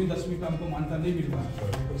 9वीं 10वीं का हमको मान्यता नहीं मिल रहा है,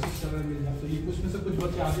 कोशिश कर रहे हैं मिल जाए। तो ये कुछ में से कुछ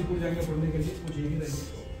बच्चे आदिपुर जाएंगे पढ़ने के लिए, कुछ यही रहेंगे,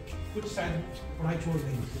 कुछ शायद पढ़ाई छोड़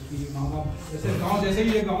देंगे क्योंकि माँ बाप जैसे ही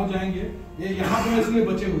ये गाँव जाएंगे, ये यहाँ पे इसलिए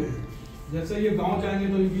बचे हुए हैं। जैसे ये गाँव जाएंगे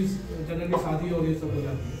तो इनकी जनरली शादी और ये सब हो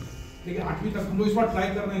जाती है। लेकिन 8वीं तक हम लोग इस बार ट्राई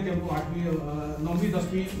कर रहे हैं कि हमको 8वीं 9वीं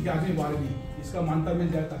 10वीं 11वीं 12वीं इसका मान्यता मिल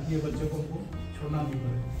जाए ताकि ये बच्चों को हमको छोड़ना नहीं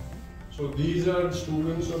पड़े। So these are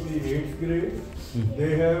students of the 8th grade.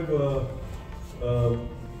 They have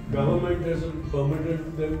government has permitted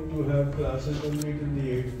them to have classes only till the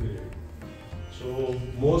 8th grade. So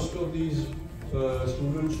most of these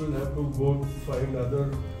students will have to go find other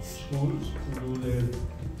schools to do their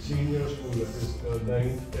senior school, that is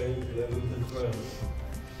 9th, 10th, 11th and 12th.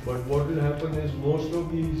 But what will happen is most of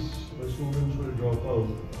these students will drop out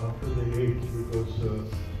after the 8th because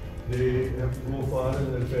they have to go far and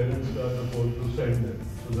their parents can't afford to send them.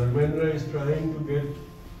 So Dharmendra is trying to get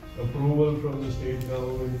approval from the state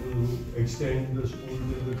government to extend the school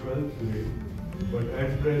till the 12th grade. But at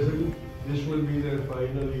present, this will be their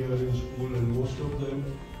final year in school and most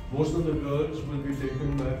of the girls will be taken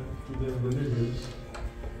back to their villages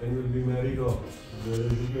and will be married off. Their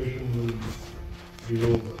education will be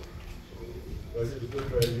over. So that is the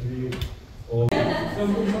tragedy of...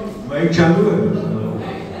 Mic चालू है?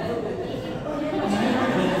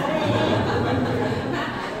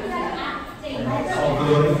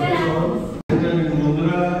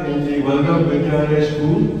 In the Vikalp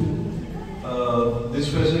School, this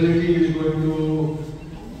facility is going to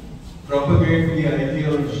propagate the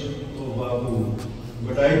ideals of Bapu.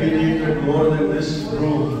 But I believe that more than this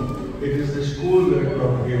room, it is the school that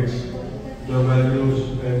propagates the values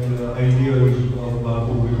and ideals of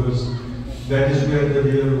Bapu, because that is where the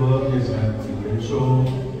real work is happening. And so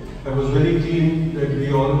I was very keen that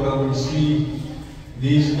we all come and see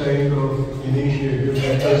these kind of initiatives,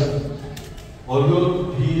 because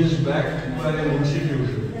although he is backed by an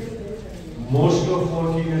institution, most of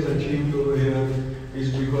what he has achieved over here is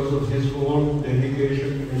because of his own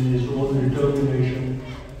dedication and his own determination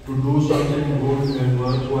to do something good and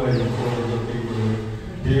worthwhile for the people.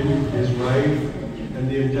 Him, his wife, and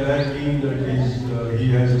the entire team that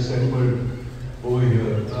he has assembled over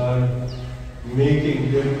here are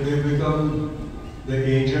they've become the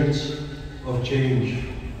agents of change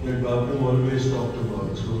that Bapu always talked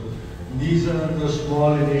about. So these are the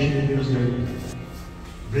small initiatives that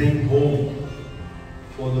bring hope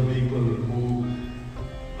for the people who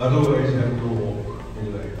otherwise have no hope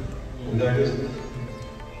in life. And that is,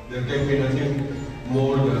 there can be nothing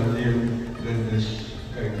more Gandhian than this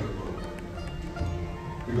kind of work.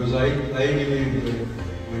 Because I believe that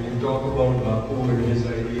when you talk about Bapu and his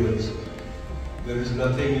ideas, there is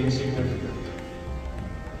nothing insignificant.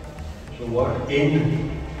 So what in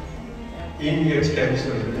gets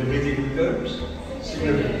cancelled and everything becomes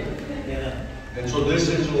significant. And so this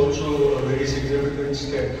is also a very significant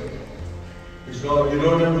step. It's not, you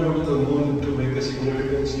don't have to go to the moon to make a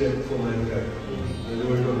significant step for mankind. You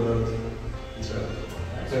do it on earth itself.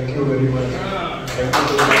 Thank you very much. Thank you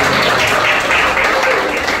very much.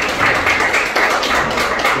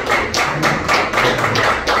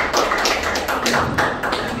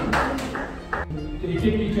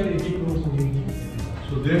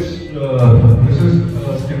 So this is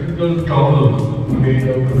a typical towel made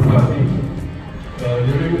out of khadi.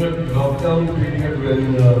 During the lockdown period when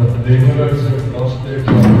laborers have lost their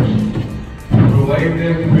jobs, to provide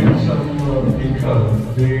them with some income,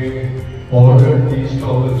 they ordered these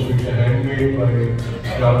towels which are handmade by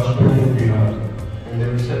craftsmen in Bihar. And they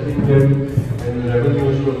were selling them, and the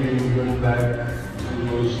revenues were being given back to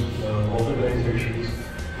those organizations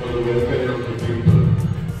for the welfare of the people.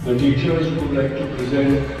 The teachers would like to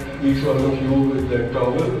present each one of you with that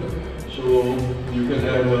towel, so you can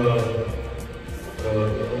have a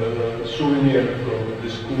souvenir from the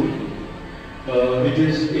school. It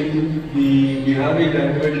is in the Bihari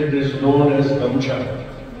language, it is known as gamcha.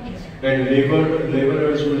 And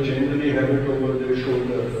laborers will generally have it over their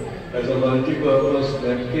shoulder as a multi-purpose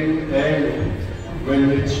napkin, and when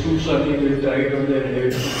it's too sunny, they tie it on their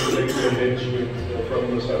heads to protect their heads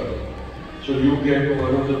from the sun. So you get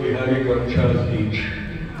one of the Bihari gamchas each.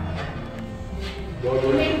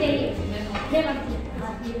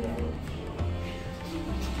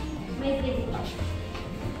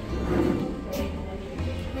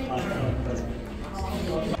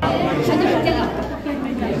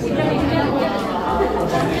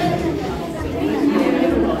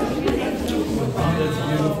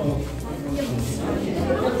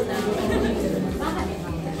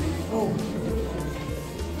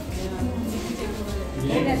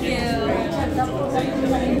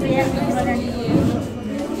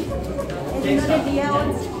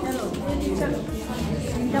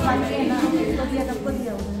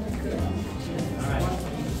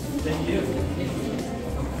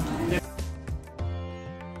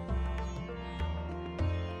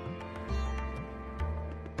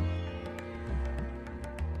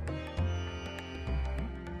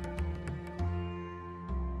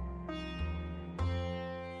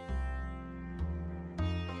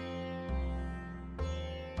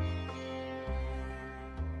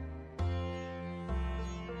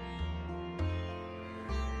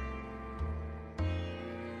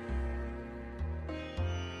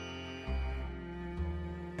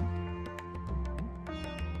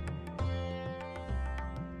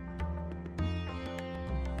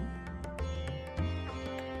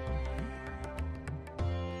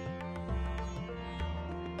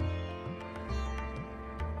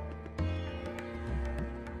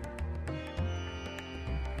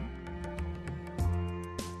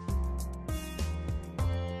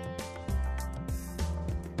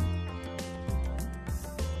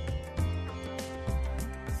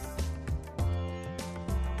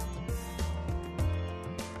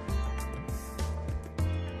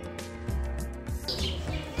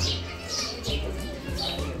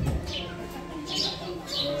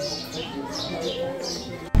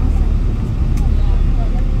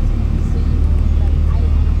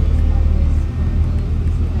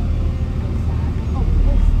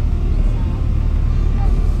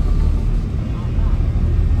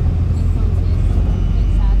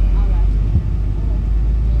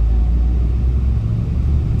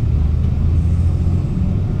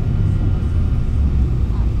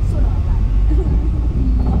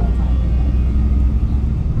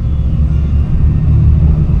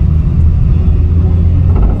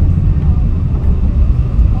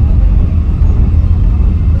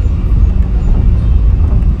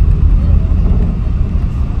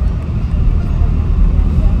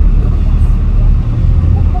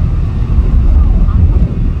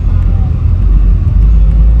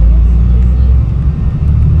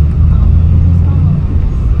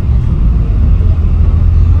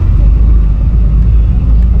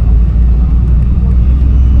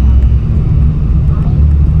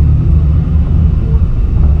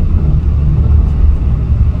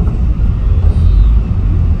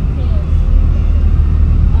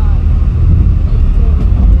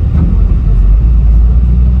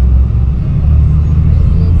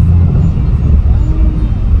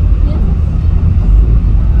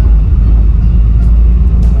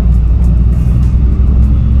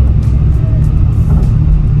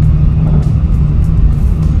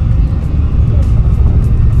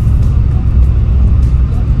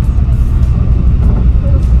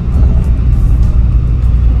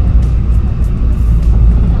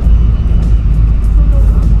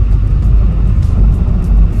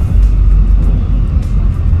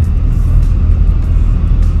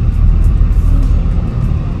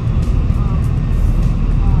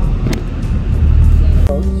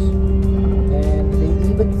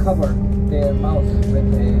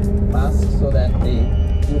 mask so that they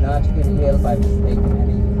do not inhale by mistake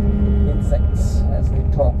any insects as they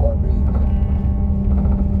talk or breathe.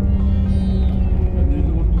 And they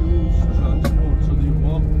don't use transport, so they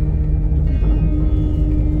walk.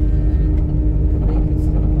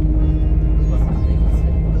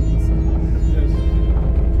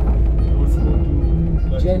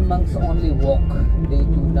 Jain monks only walk, they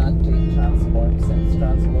do not take transport since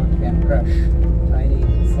transport can crush tiny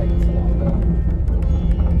insects along the way.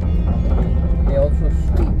 They also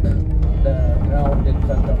sweep the ground in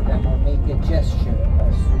front of them or make a gesture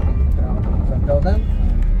of sweeping the ground in front of them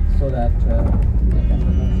so that they can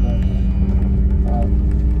remove the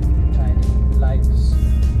tiny lives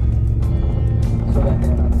so that they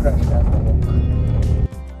are not crushed as they walk.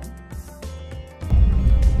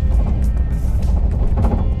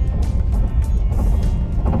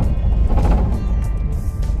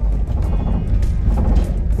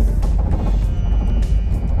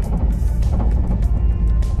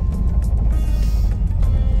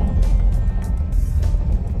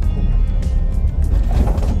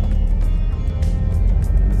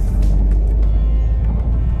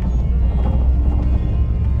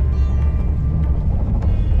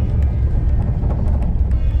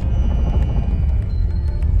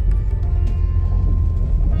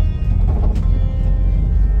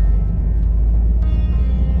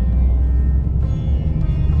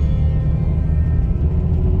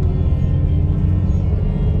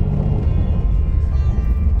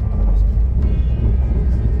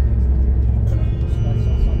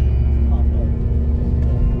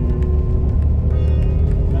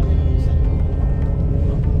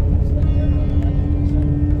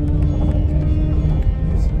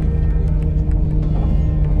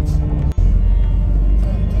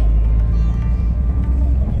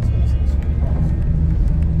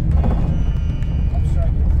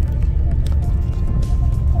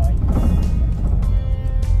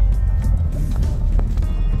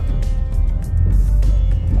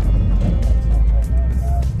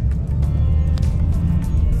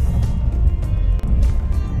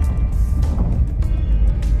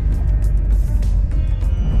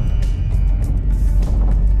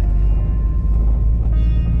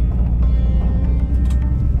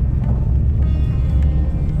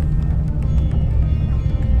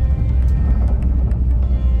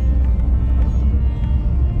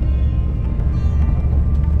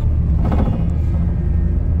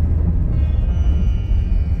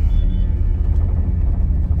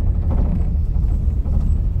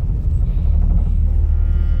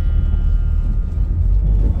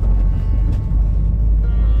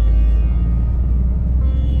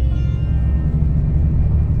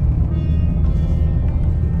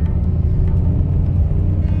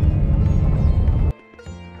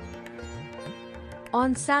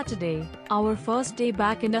 On Saturday, our first day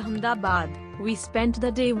back in Ahmedabad, we spent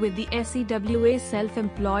the day with the SEWA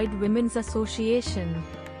Self-Employed Women's Association.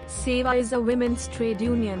 SEWA is a women's trade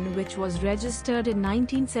union which was registered in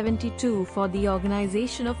 1972 for the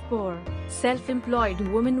organization of poor, self-employed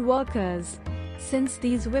women workers. Since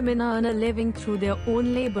these women earn a living through their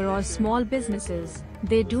own labor or small businesses,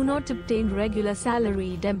 they do not obtain regular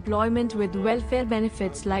salaried employment with welfare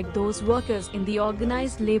benefits like those workers in the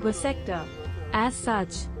organized labor sector. As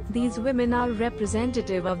such, these women are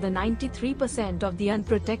representative of the 93% of the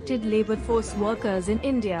unprotected labor force workers in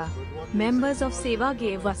India. Members of SEWA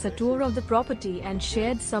gave us a tour of the property and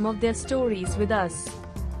shared some of their stories with us.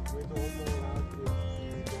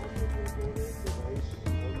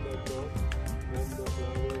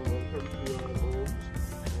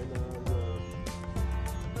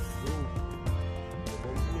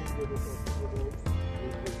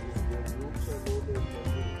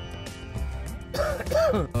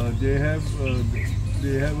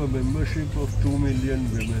 They have a membership of 2 million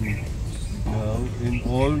women now in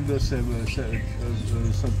all the 7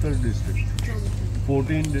 districts,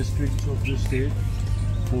 14 districts of the state,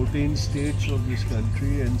 14 states of this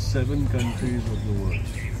country and 7 countries of the world.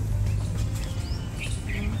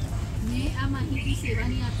 મેં આ માહિતી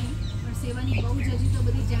સેવાની આપી પણ સેવાની બહુ જ હજી તો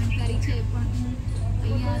બધી જાણકારી છે પણ હું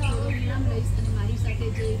અહીંયા થોડો વિરામ લઈશ અને મારી સાથે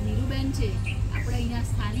જે નીરુબેન છે આપણે અહીંયા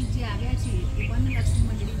સ્થાનિક જે આવ્યા છીએ એ વનલક્ષ્મી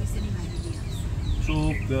મંડળી વિશેની માહિતી આપશે. So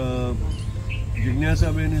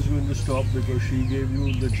Jignasa-ben is going to stop because she gave you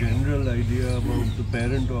the general idea about the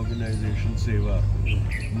parent organization SEWA.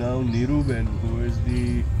 Now Niru-ben, who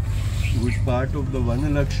is part of the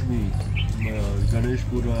Vanalakshmi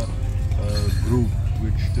Ganeshpura group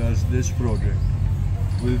which does this project,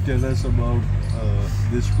 will tell us about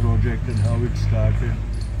this project and how it started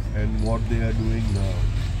and what they are doing now.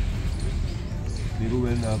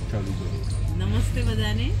 Niru-ben, aap chalu karo. નમસ્તે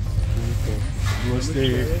બધાને. Namaste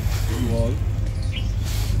to all.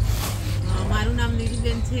 મારું નામ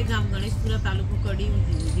નીરુબેન છે, ગામ ગણેશપુરા, તાલુકો કડી,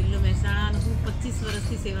 જિલ્લો મહેસાણા, અને હું 25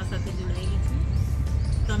 વર્ષથી સેવા સાથે જોડાયેલી છું.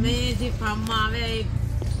 તમે જે ફાર્મમાં આવ્યા એ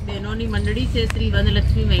બહેનોની મંડળી છે, શ્રી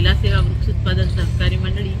વનલક્ષ્મી મહિલા સેવા વૃક્ષ ઉત્પાદન સહકારી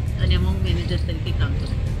મંડળી, અને એમાં હું મેનેજર તરીકે કામ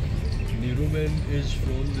કરું. Niruben is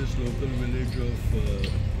from this local village of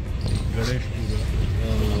Ganeshpura.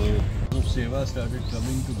 Seva started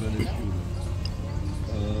coming to Ganeshpura.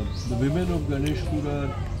 The women of Ganeshpura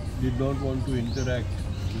did not want to interact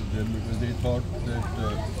with them because they thought that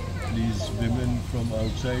these women from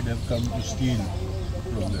outside have come to steal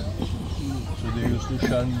from them. So they used to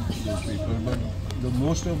shun those people. But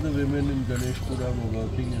most of the women in Ganeshpura were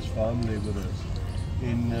working as farm laborers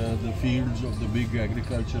in the fields of the big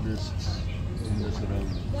agriculturists in the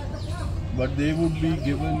surroundings. But they would be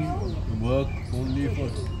given work only for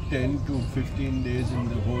 10 to 15 days in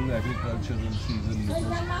the whole agricultural season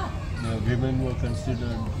because women were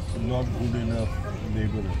considered not good enough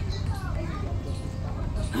laborers.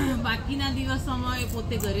 બાકીના દિવસોમાં એ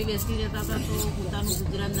પોતે ઘરે બેસી રહેતા હતા, તો પોતાનું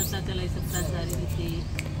ગુજરાન નહોતા ચલાવી શકતા સારી રીતે,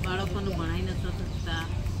 બાળકોનું ભણાઈ નહોતા શકતા.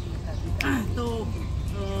 તો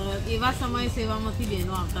એવા સમયે સેવામાંથી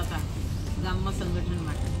બહેનો આવતા હતા ગામમાં સંગઠન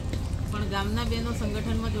માટે, પણ ગામના બહેનો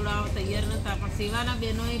સંગઠનમાં જોડાવા તૈયાર નહોતા, પણ સેવાના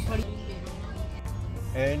બહેનોએ ફરી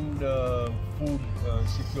and food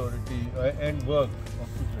security and work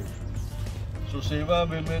occupation. So Seva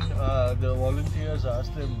women, the volunteers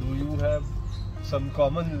asked them, do you have some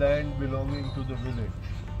common land belonging to the village?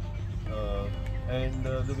 And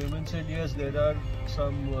the women said, yes, there are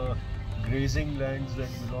some grazing lands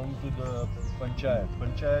that belong to the panchayat.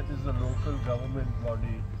 Panchayat is the local government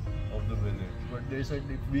body of the village. But they said,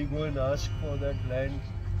 if we go and ask for that land,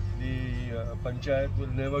 the panchayat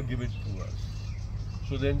will never give it to us.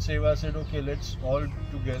 So then Seva said, okay, let's all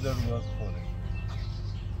together work for it.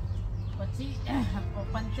 પછી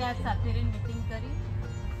પંચાયત સાથે meeting કરી,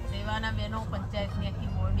 સેવાના બહેનો પંચાયતની આખી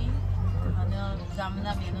body અને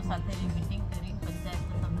ગામના બહેનો સાથે મીટિંગ કરી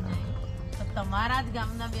પંચાયતને સમજાયું તો તમારા જ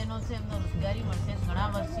ગામના બહેનો છે એમને રોજગારી મળશે. ઘણા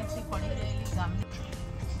વર્ષથી પડી રહેલી ગામની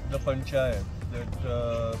the panchayat that the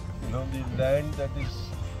land that is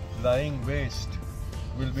lying waste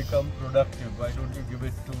will become productive. Why don't you give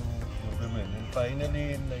it to the women? And finally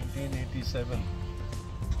in 1987,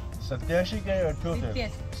 Satyashi ke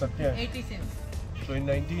 87. So in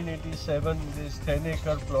 1987, this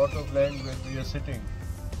 10-acre plot of land where we are sitting,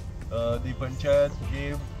 the panchayat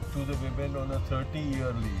gave to the women on a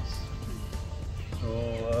 30-year lease. So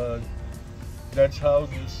that's how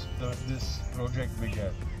this project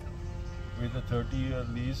began, with a 30-year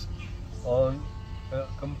lease on a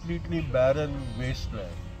completely barren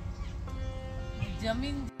wasteland.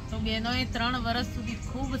 જમીન તો બહેનોએ 3 વર્ષ સુધી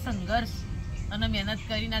ખૂબ સંઘર્ષ અને મહેનત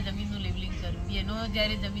કરીને આ જમીનનું લેવલિંગ કર્યું. બહેનો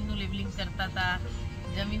જ્યારે જમીનનું લેવલિંગ કરતા હતા,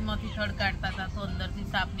 જમીનમાંથી થડ કાઢતા હતા તો અંદરથી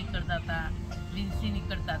સાપ નીકળતા હતા, વિંસી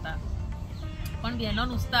નીકળતા હતા, પણ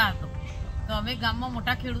બહેનોનો ઉત્સાહ હતો. તો અમે ગામમાં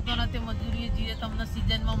મોટા ખેડૂતોને તે મજૂરીએ જઈએ તો અમને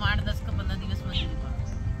સિઝનમાં માંડ 10 કે 15 દિવસ મજૂરી મળે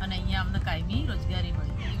અને અહીંયા અમને કાયમી રોજગારી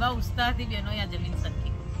મળી. એવા ઉત્સાહથી બહેનોએ આ જમીન સરખી.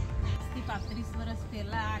 35 વર્ષ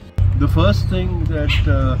પહેલા The first thing that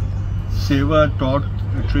Seva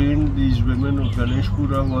trained these women of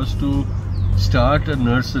Ganeshpura was to start a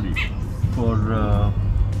nursery for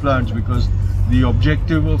plants, because the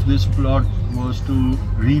objective of this plot was to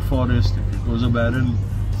reforest it. It was a barren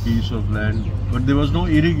piece of land, but there was no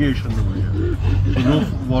irrigation over here, so no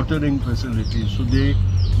watering facilities. So they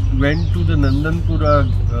went to the Nandanpura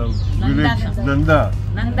village,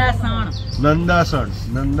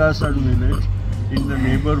 Nandasan village in the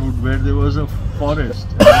neighborhood where there was a forest.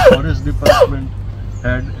 And the forest department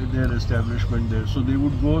had their establishment there. So they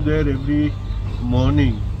would go there every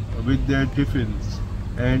morning with their tiffins,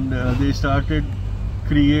 and they started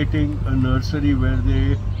creating a nursery where they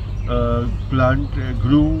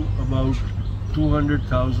grew about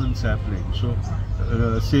 200,000 saplings. So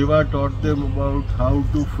Seva taught them about how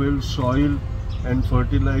to fill soil and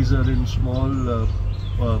fertilizer in small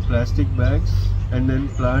plastic bags and then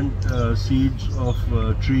plant seeds of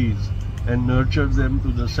trees and nurture them to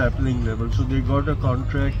the sapling level. So they got a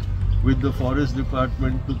contract with the forest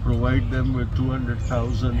department to provide them with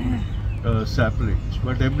 200,000 saplings.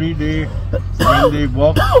 But every day when they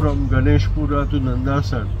walked from Ganeshpura to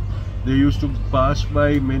Nandasan, they used to pass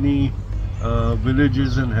by many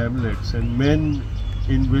villages and hamlets, and men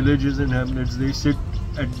in villages and hamlets, they sit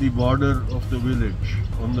at the border of the village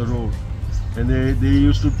on the road, and they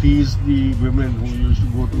used to tease the women who used to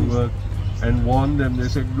go to work and warn them. They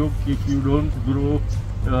said, look, if you don't grow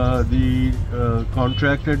the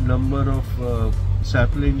contracted number of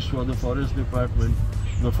saplings for the forest department,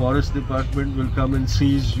 the forest department will come and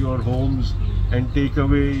seize your homes and take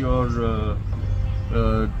away your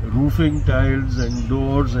roofing tiles and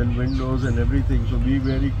doors and windows and everything. So be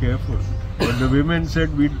very careful. But the women said,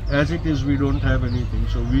 as it is, we don't have anything,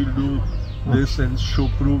 so we'll do this and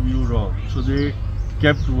prove you wrong. So they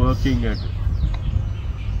kept working at it.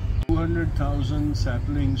 200,000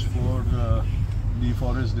 saplings for the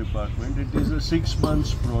forest department. It is a 6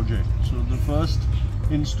 months project. So the first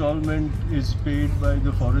installment is paid by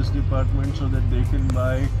the forest department so that they can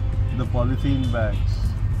buy the polythene bags.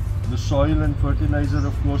 The soil and fertilizer,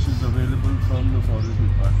 of course, is available from the forest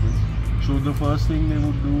department. So the first thing they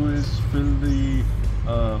would do is fill the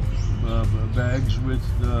bags with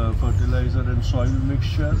the fertilizer and soil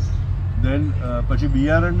mixture. Then, pachi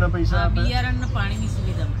biyaran na paisa aapa? Biyaran na pani ni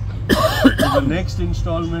suvidha. The next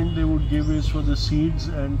installment they would give is for the seeds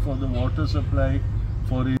and for the water supply.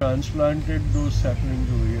 For it transplanted those saplings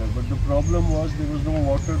over here, but the problem was there was no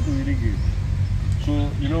water to irrigate. So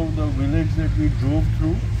you know the village that we drove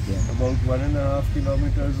through, about 1.5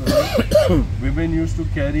 kilometers away, women used to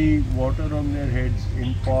carry water on their heads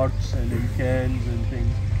in pots and in cans and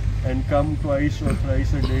things, and come twice or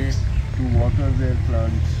thrice a day to water their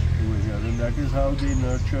plants over here, and that is how they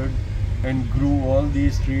nurtured and grew all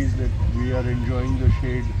these trees that we are enjoying the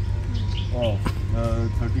shade of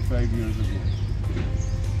 35 years ago.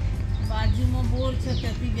 બાજુમાં બોર છે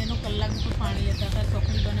ત્યાંથી બેનો કલાક તો પાણી લેતા હતા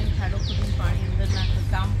ચોકડી બનાવી ખાડો ખોદીને પાણી અંદર નાખે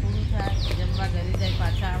કામ પૂરું થાય જમવા ઘરે જાય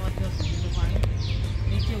પાછા આવે ત્યાં સુધી તો પાણી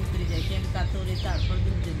નીચે ઉતરી જાય કેમ કાં તો રેતા અડપડ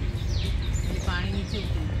દૂર જમી એટલે પાણી નીચે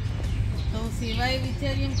ઉતરી જાય તો સેવાએ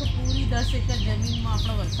વિચારી એમ કે પૂરી 10 એકર જમીનમાં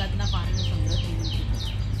આપણા વરસાદના પાણીનો સંગ્રહ થઈ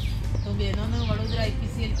ગયો તો બહેનોને વડોદરા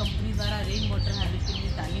IPCL કંપની દ્વારા રેઇન વોટર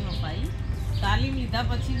હાર્વેસ્ટિંગની તાલીમ અપાઈ તાલીમ લીધા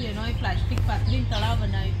પછી બહેનોએ પ્લાસ્ટિક પાથરીને તળાવ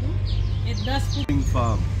બનાવ્યું હતું.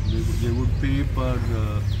 Farm. They would pay per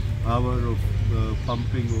hour of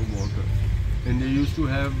pumping of water, and they used to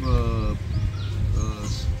have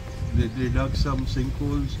they dug some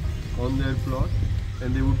sinkholes on their plot,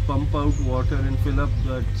 and they would pump out water and fill up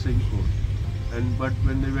that sinkhole. But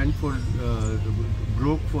when they went for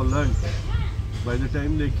broke for lunch, by the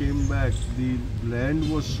time they came back, the land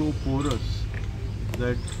was so porous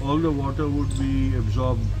that all the water would be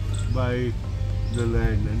absorbed by the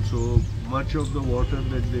land, and so much of the water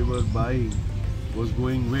that they were buying was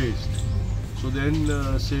going waste. So then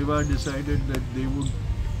SEWA decided that they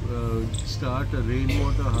would start a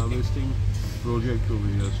rainwater harvesting project over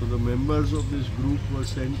here. So the members of this group were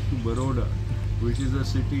sent to Baroda, which is a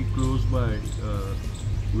city close by,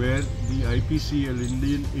 where the IPCL,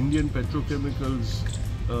 Indian Petrochemicals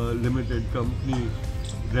Limited company,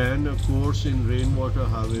 ran a course in rainwater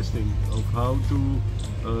harvesting of how to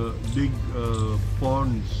dig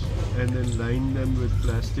ponds and then line them with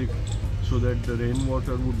plastic so that the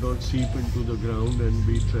rainwater would not seep into the ground and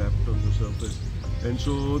be trapped on the surface. And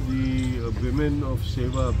so the women of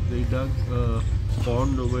SEWA, they dug a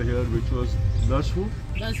pond over here which was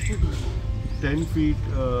 10 feet, 10 feet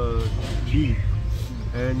deep,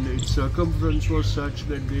 and its circumference was such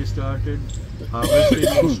that they started harvesting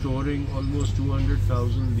and storing almost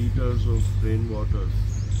 200,000 liters of rainwater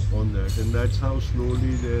on that, and that's how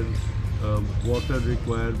slowly their water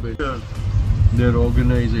requirement, their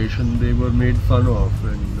organization, they were made fun of,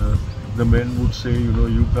 and the men would say, you know,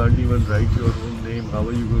 you can't even write your own name, how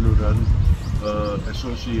are you going to run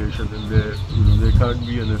association? And there can't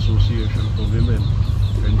be an association for women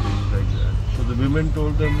and things like that. So the women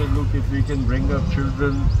told them that, look, if we can bring up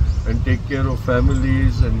children and take care of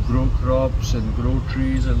families and grow crops and grow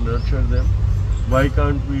trees and nurture them, why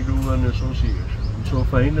can't we do an association? And so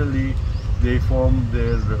finally they formed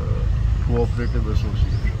their cooperative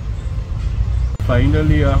association.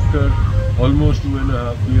 Finally, after almost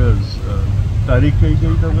 2.5 years, Tariq kai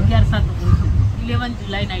gayi tha? 11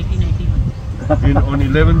 July 1991. On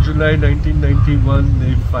 11 July 1991,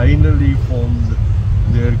 they finally formed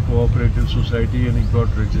their cooperative society and it got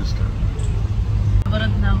registered.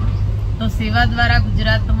 તો સેવા દ્વારા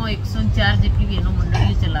ગુજરાતમાં 104 જેટલી બહેનો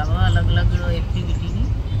મંડળીઓ ચલાવવા અલગ અલગ એક્ટિવિટીની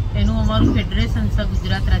એનું અમારું ફેડરેશન છે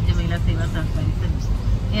ગુજરાત રાજ્ય મહિલા સેવા સહકારી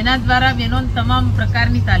સંઘ એના દ્વારા બહેનોને તમામ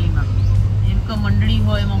પ્રકારની તાલીમ આપે જેમ કે મંડળી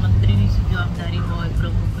હોય એમાં મંત્રીની જવાબદારી હોય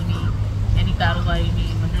પ્રમુખની એની કારોબારીની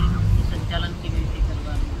મંડળીનું સંચાલન કેવી રીતે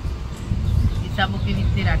કરવાનું હિસાબો કેવી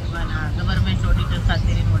રીતે રાખવાના ગવર્મેન્ટ ઓડિટર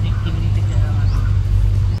સાથેની ઓડિટ કેવી રીતે કરવાની.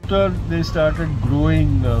 After they started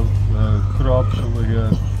growing crops over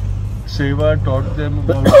here, SEWA taught them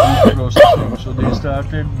about food processing. So they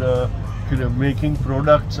started making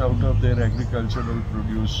products out of their agricultural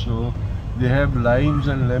produce. So they have limes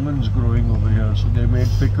and lemons growing over here. So they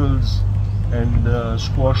made pickles and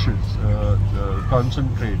squashes,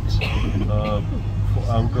 concentrates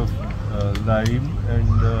out of lime,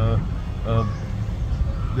 and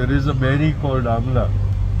there is a berry called amla.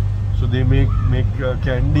 So they make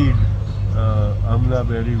candied amla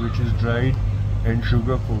berry, which is dried and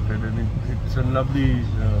sugar coated, and it's a lovely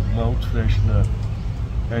mouth freshener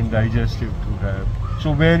and digestive to have.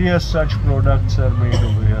 So various such products are made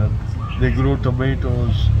over here. They grow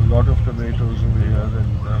tomatoes, a lot of tomatoes over here,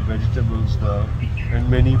 and vegetables now, and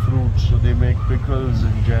many fruits. So they make pickles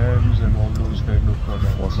and jams and all those kind of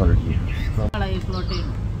products.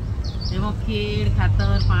 એમાં ખેડ ખાતર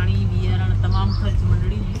પાણી બિયારણ તમામ ખર્ચ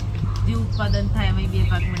મંડળીને જે ઉત્પાદન થાય એમાં બે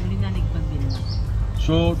ભાગ મંડળીના ને એક ભાગ બેનના.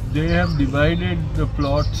 So they have divided the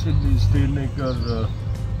plots in this 10-acre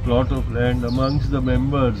plot of land amongst the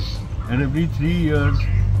members, and every 3 years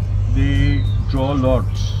they draw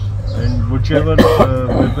lots, and whichever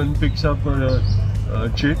woman picks up a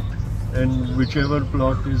chit, and whichever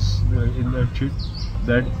plot is in that chit,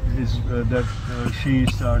 that she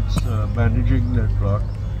starts managing that plot.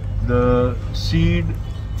 The seed,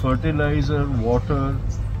 fertilizer, water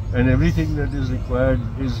and everything that is required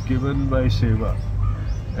is given by SEWA,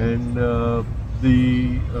 and the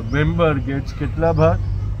member gets kitla bhag?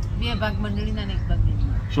 બે ભાગ મંડળીના ને એક ભાગ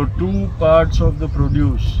બેનના. So 2 parts of the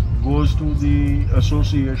produce goes to the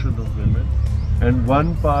association of women, and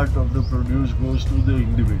 1 part of the produce goes to the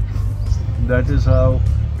individual. That is how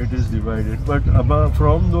it is divided. But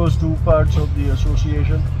from those 2 parts of the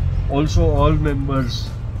association, also all members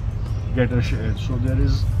get a share. So there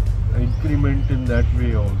is increment in that way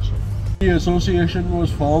also. The association was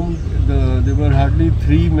formed, there were hardly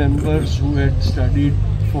 3 members who had studied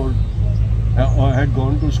for or had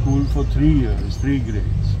gone to school for 3 years, 3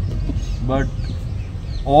 grades. But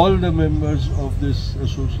all the members of this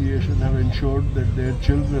association have ensured that their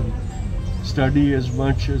children study as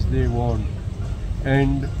much as they want.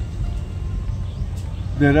 And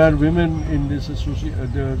there are women in this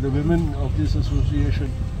association, the women of this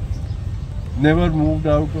association never moved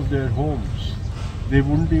out of their homes. They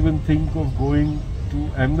wouldn't even think of going to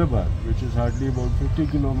Ahmedabad, which is hardly about 50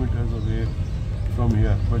 kilometers away from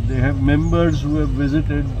here. But they have members who have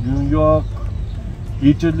visited New York,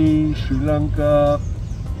 Italy, Sri Lanka,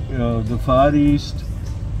 the Far East,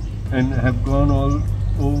 and have gone all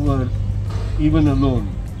over, even alone,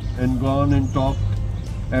 and gone and talked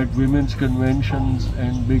at women's conventions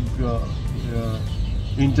and big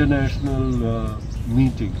international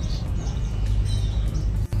meetings.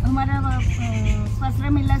 અમારા સ્વસ્ત્ર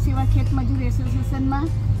મહિલા સેવા ખેત મજૂર એસોસિએશનમાં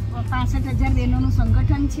 65,000 બહેનોનું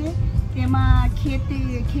સંગઠન છે. તેમાં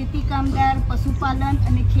ખેતી કામદાર, પશુપાલન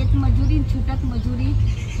અને ખેત મજૂરી, છૂટક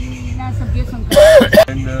મજૂરીના સભ્ય સંગઠન.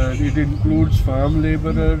 And it includes farm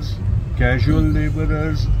laborers, casual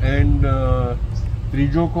laborers, and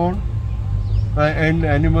trijo kon, and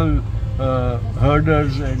animal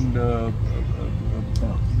herders and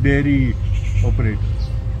dairy operators.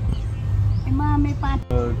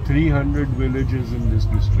 300 villages in this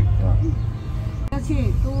district.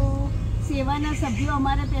 તો સેવાના સભ્યો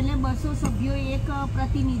અમારે પહેલે 200 સભ્યો એક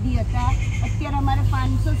પ્રતિનિધિ હતા, અત્યારે અમારે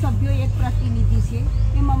 500 સભ્યો એક પ્રતિનિધિ છે,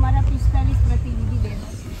 એમ અમારા 45 પ્રતિનિધિ બહેનો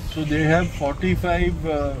છે. So they have 45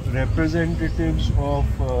 representatives of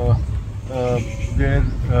their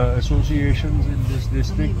associations in this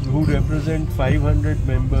district who represent 500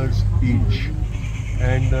 members each,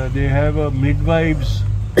 and they have a midwives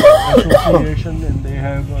association, and they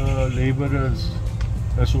have a laborers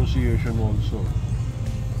association also,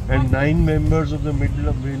 and 9 members of the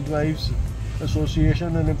midwives association,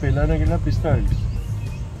 and pelana kela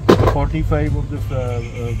 45 of the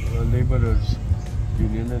laborers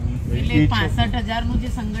union, and each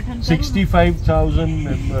 65,000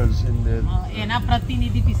 members in there. એના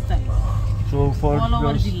પ્રતિનિધિ 45. So for all over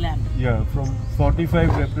those, Jilla. yeah, from 45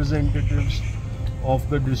 representatives of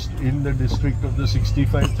the in the district of the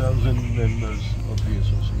 65,000 members of the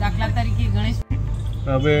association. દાખલા તરીકે Ganesh.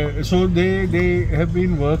 So they have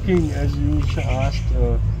been working, as you asked,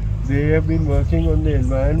 they have been working on the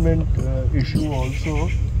environment issue also,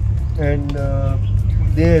 and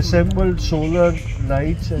they assembled solar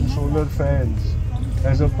lights and solar fans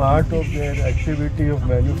as a part of their activity of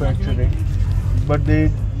manufacturing. But they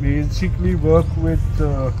basically work with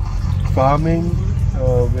farming,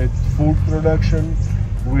 with food production,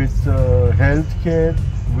 with healthcare,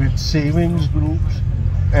 with savings groups,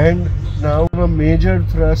 and now a major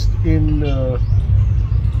thrust in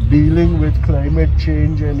dealing with climate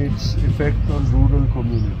change and its effect on rural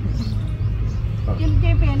communities.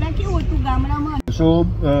 So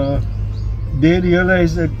they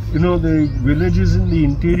realized that the villages in the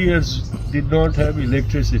interiors did not have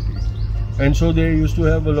electricity, and so they used to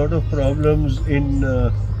have a lot of problems in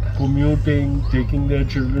commuting, taking their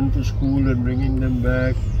children to school and bringing them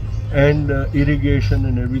back, and irrigation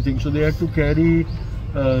and everything. So they had to carry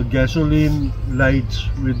gasoline lights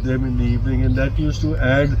with them in the evening, and that used to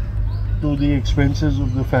add to the expenses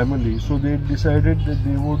of the family. So they decided that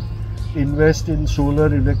they would invest in solar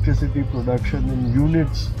electricity production in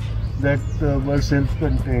units that were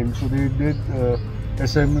self-contained. So they did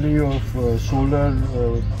assembly of solar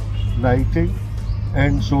lighting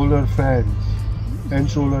and solar fans and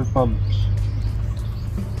solar pumps.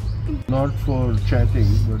 Not for chatting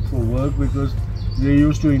but for work, because they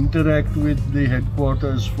used to interact with the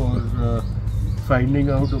headquarters for finding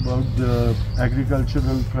out about the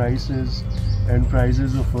agricultural prices and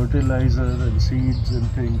prices of fertilizer and seeds and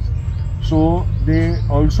things. So they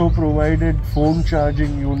also provided phone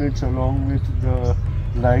charging units along with the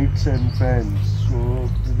lights and fans, so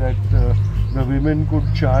that the women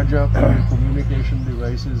could charge up their communication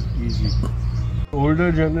devices easy. The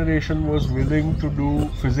older generation was willing to do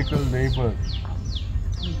physical labor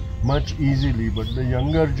much easily, but the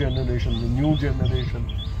younger generation, the new generation,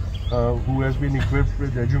 who has been equipped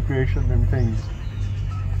with education and things,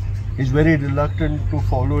 is very reluctant to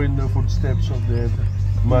follow in the footsteps of their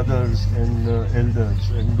mothers and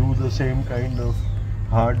elders and do the same kind of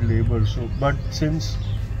hard labor. So, but since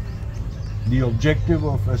the objective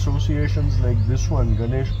of associations like this one,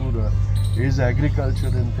 Ganeshpura, is agriculture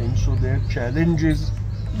and things, so their challenge is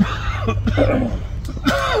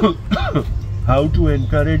how to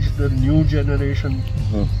encourage the new generation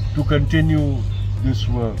to continue this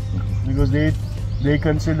work, because they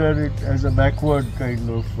consider it as a backward kind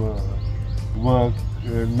of work,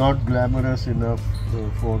 not glamorous enough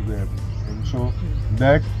for them, and so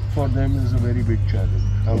that for them is a very big challenge.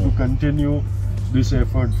 How to continue this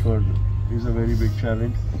effort further is a very big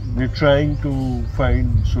challenge. They're trying to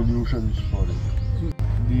find solutions for it.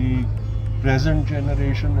 The present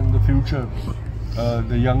generation and the future,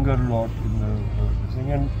 the younger lot in the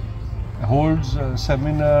thing, and holds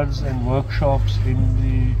seminars and workshops in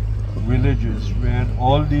the villages where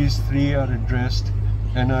all these three are addressed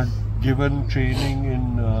and are given training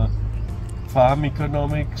in farm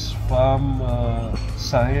economics, farm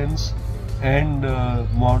science, and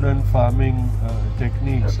modern farming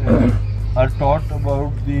techniques, and are taught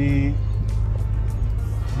about the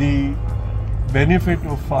benefit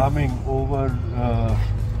of farming over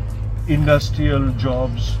industrial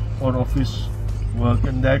jobs or office work,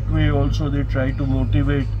 and that way also they try to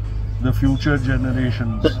motivate the future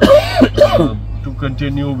generations to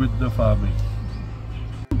continue with the farming.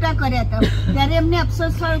 કર્યા હતા ત્યારે એમને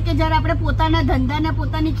અફસોસ થયો કે જ્યારે આપણે પોતાના ધંધાને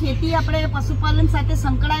પોતાની ખેતી આપણે પશુપાલન સાથે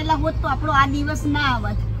સંકળાયેલા હોત તો આપણો આ દિવસ ના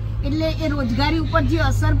આવત, એટલે એ રોજગારી ઉપર જે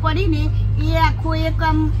અસર પડી ને એ આખો એક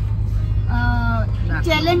આમ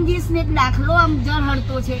ચેલેન્જીસ ને એક દાખલો આમ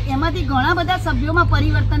જળહળતો છે, એમાંથી ઘણા બધા સભ્યોમાં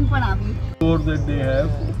પરિવર્તન પણ આવ્યું. That they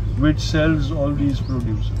have, which sells all these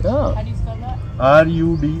produces.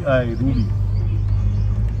 RUDI, Rudy.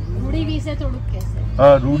 રૂડી વિશે થોડુંક કહેશે. હા,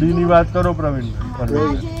 રૂડીની વાત કરો પ્રવીણ.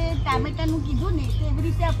 આજે ટામેટાનું કીધું ને એવી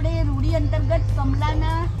રીતે આપણે રૂડી અંતર્ગત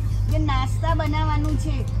કમલાના જે નાસ્તા બનાવવાનું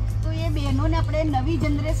છે તો એ બહેનોને આપણે નવી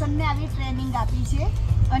જનરેશનને આવી ટ્રેનિંગ આપી છે,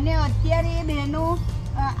 અને અત્યારે એ બહેનો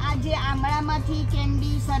આ જે આમળામાંથી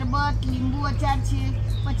કેન્ડી, શરબત, લીંબુ અચાર છે,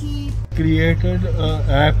 પછી created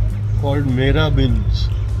an app called Mera Bills,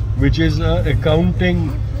 which is an accounting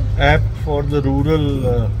app for the rural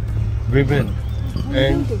women,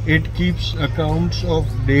 and it keeps accounts of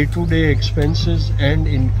day-to-day expenses and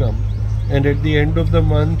income, and at the end of the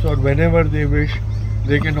month or whenever they wish,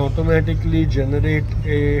 they can automatically generate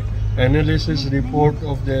a analysis report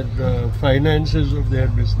of their finances of their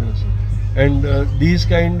business. And these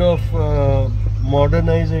kind of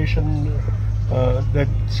modernization that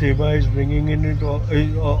SEWA is bringing in, it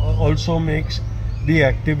also makes the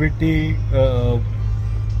activity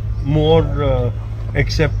more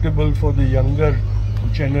acceptable for the younger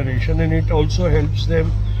generation, and it also helps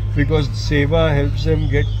them because SEWA helps them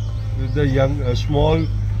get the young small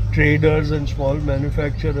traders and small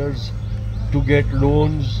manufacturers to get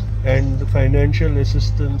loans and financial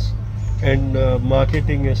assistance and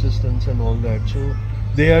marketing assistance and all that. So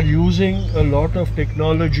they are using a lot of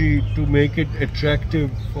technology to make it attractive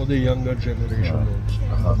for the younger generation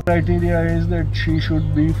also. Criteria is that she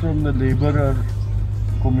should be from the laborer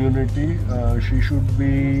community, she should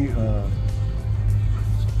be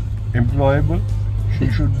employable, she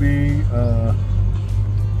should be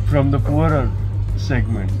from the poorer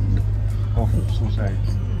segment of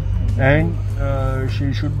society, and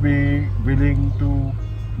she should be willing to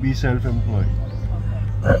be self-employed.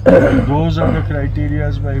 Those are the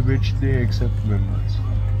criteria by which they accept members.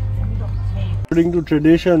 According to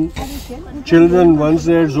tradition, children, once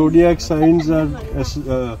their zodiac signs are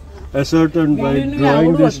ascertained by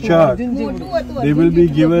drawing this chart, they will be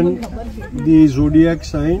given the zodiac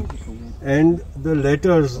sign and the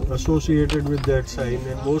letters associated with that sign,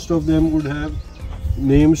 and most of them would have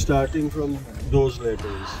names starting from those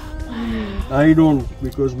letters. I don't,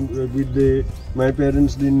 because my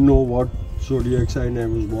parents didn't know what zodiac sign I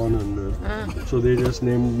was born under, so they just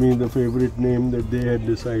named me the favorite name that they had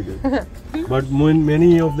decided. But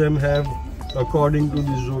many of them have according to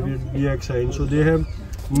the zodiac sign, so they have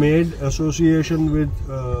made association with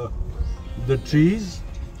the trees,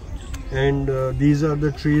 and these are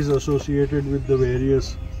the trees associated with the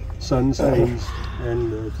various sun signs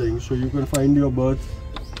and things. So you can find your birth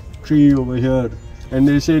tree over here, and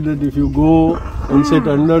they say that if you go and sit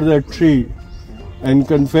under that tree and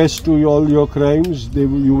confess to all your crimes,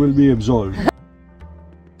 you will be absolved.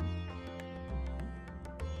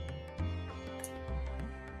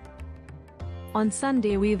 On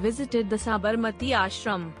Sunday we visited the Sabarmati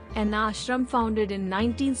Ashram, an ashram founded in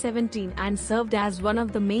 1917 and served as one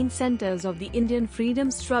of the main centers of the Indian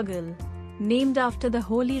freedom struggle. Named after the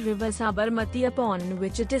holy river Sabarmati upon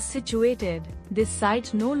which it is situated, this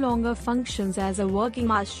site no longer functions as a working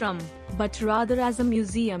ashram, but rather as a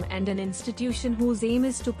museum and an institution whose aim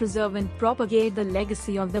is to preserve and propagate the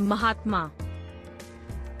legacy of the Mahatma.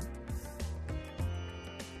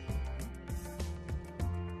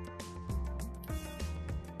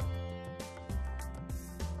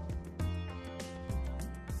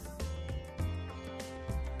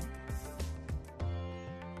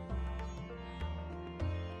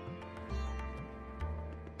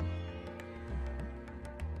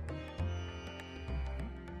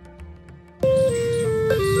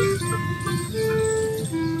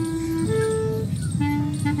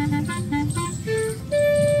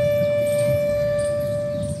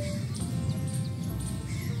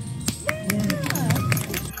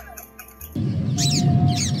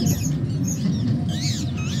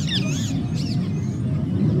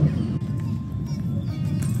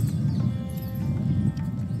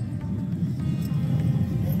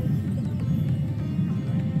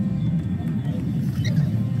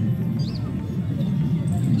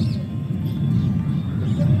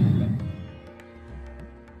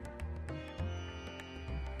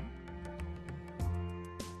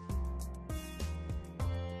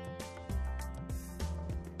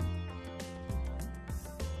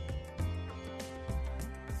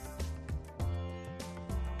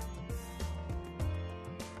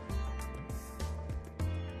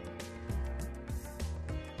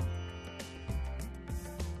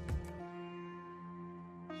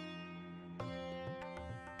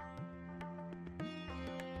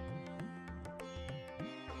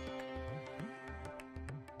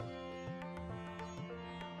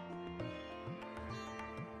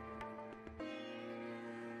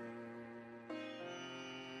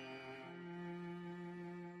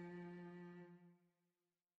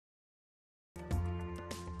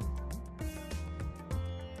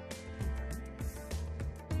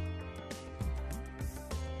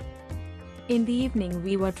 In the evening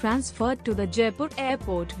we were transferred to the Jaipur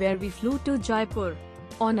airport where we flew to Jaipur.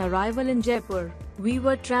 On arrival in Jaipur, we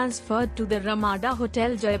were transferred to the Ramada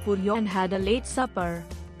Hotel Jaipur and had a late supper.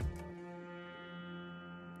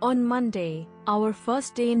 On Monday, our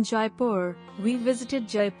first day in Jaipur, we visited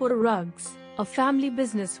Jaipur Rugs, a family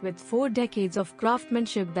business with 4 decades of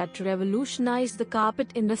craftsmanship that revolutionized the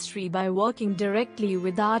carpet industry by working directly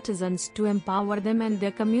with artisans to empower them and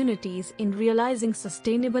their communities in realizing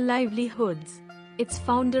sustainable livelihoods. Its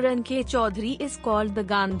founder N.K. Chaudhary is called the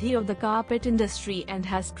Gandhi of the carpet industry and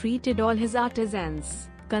has treated all his artisans,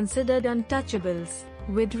 considered untouchables,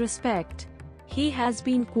 with respect. He has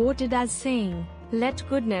been quoted as saying, "Let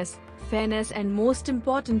goodness, fairness and most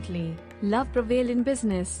importantly, love prevail in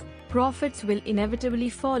business. Profits will inevitably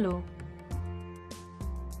follow."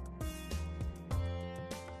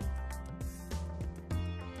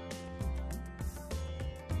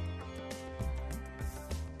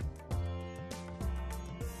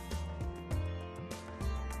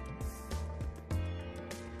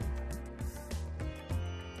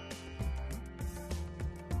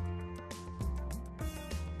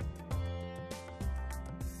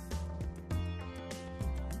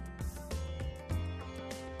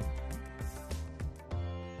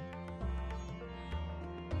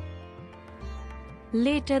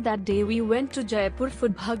 Later that day we went to Jaipur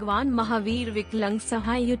Foot Bhagwan Mahavir Viklang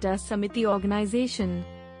Sahayata Samiti organization.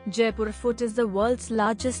 Jaipur Foot is the world's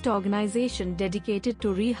largest organization dedicated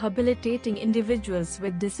to rehabilitating individuals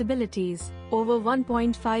with disabilities, over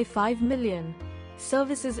 1.55 million.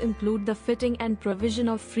 Services include the fitting and provision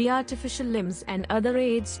of free artificial limbs and other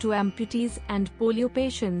aids to amputees and polio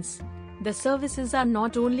patients. The services are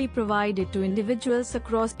not only provided to individuals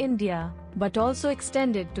across India, but also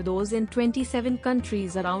extended to those in 27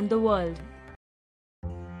 countries around the world.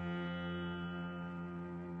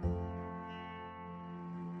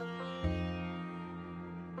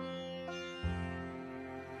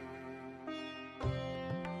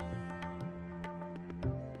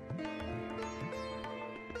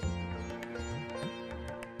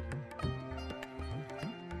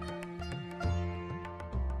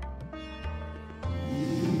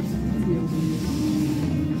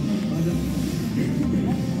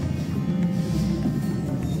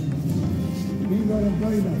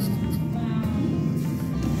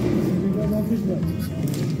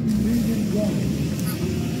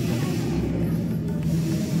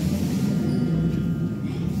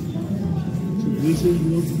 This is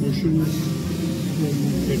not caution from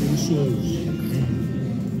getting sores,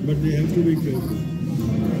 but they have to be careful.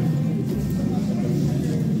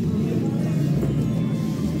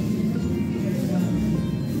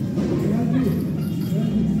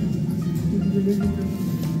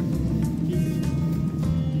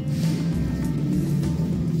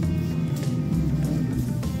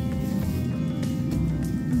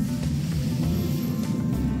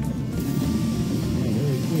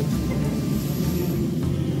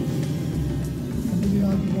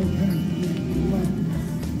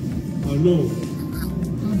 No.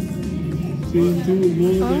 See, no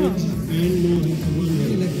hands and no hand.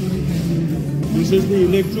 This is the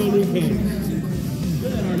electronic hand.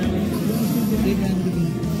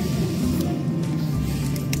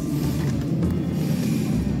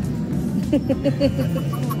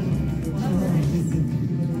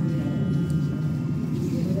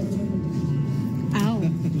 Ow.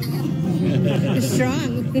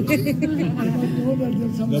 Strong.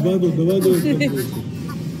 दबा दो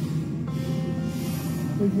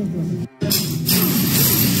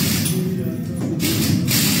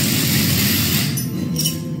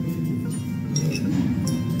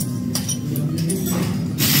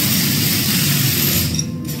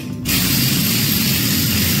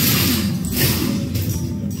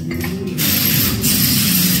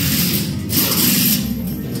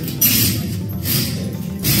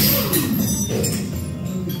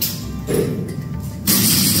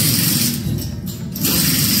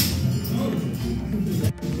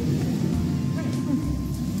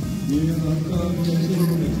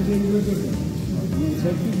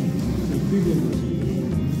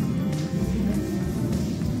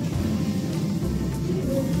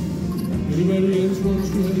Anybody else wants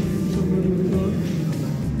to help somebody with that?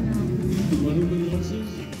 One of the nurses?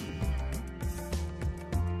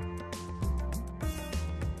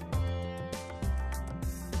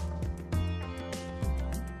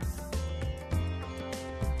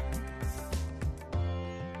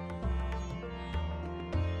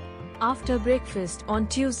 After breakfast on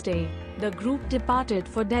Tuesday, the group departed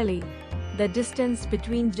for Delhi. The distance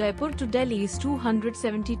between Jaipur to Delhi is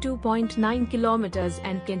 272.9 kilometers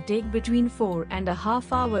and can take between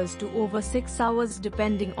 4.5 hours to over 6 hours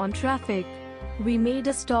depending on traffic. We made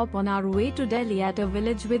a stop on our way to Delhi at a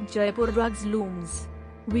village with Jaipur Rugs looms.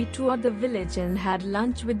 We toured the village and had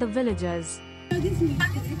lunch with the villagers. This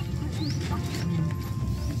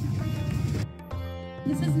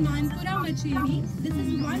is Manpura Macheli. This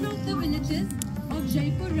is one of the villages of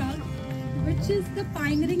Jaipur Rugs, which is the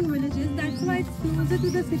pioneering villages. That's why it's closer to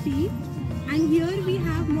the city. And here we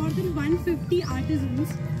have more than 150 artisans,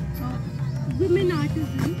 women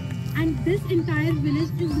artisans. And this entire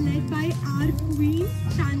village is led by our queen,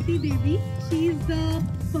 Shanti Devi. She is the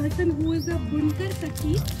person who is a Bunkar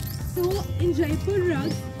Sakhi. So in Jaipur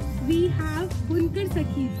Rugs, we have Bunkar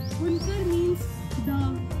Sakhis. Bunkar means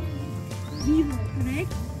the weaver,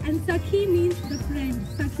 correct? And Sakhi means the friend.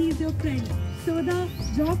 Sakhi is your friend. So the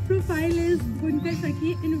job profile is Bunkar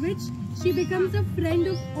Sakhi, in which she becomes a friend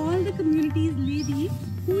of all the community's lady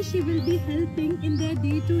who she will be helping in their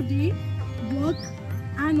day-to-day work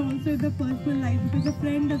and also the personal life, because a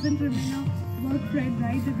friend doesn't remain a work friend,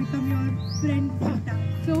 right? They become your friend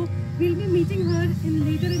sometimes. So we'll be meeting her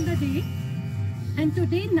later in the day. And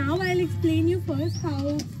today, now I'll explain you first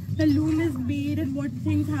how the loom is made and what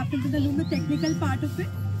things happen to the loom, the technical part of it.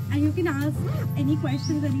 And you can ask any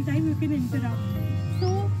questions anytime, you can interrupt.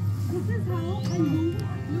 So this is how a loom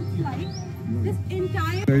looks like. This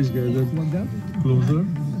entire... Guys, gather closer.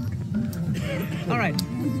 Alright.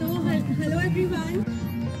 So hello everyone.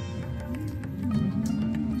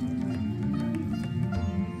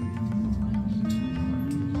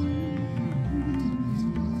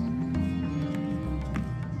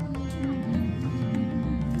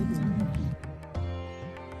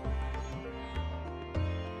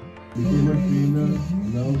 became a trainer.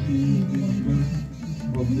 Now she is the leader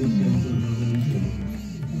of this central revolution.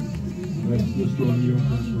 That's the story of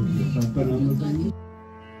the soldiers. आपका नाम बताइए?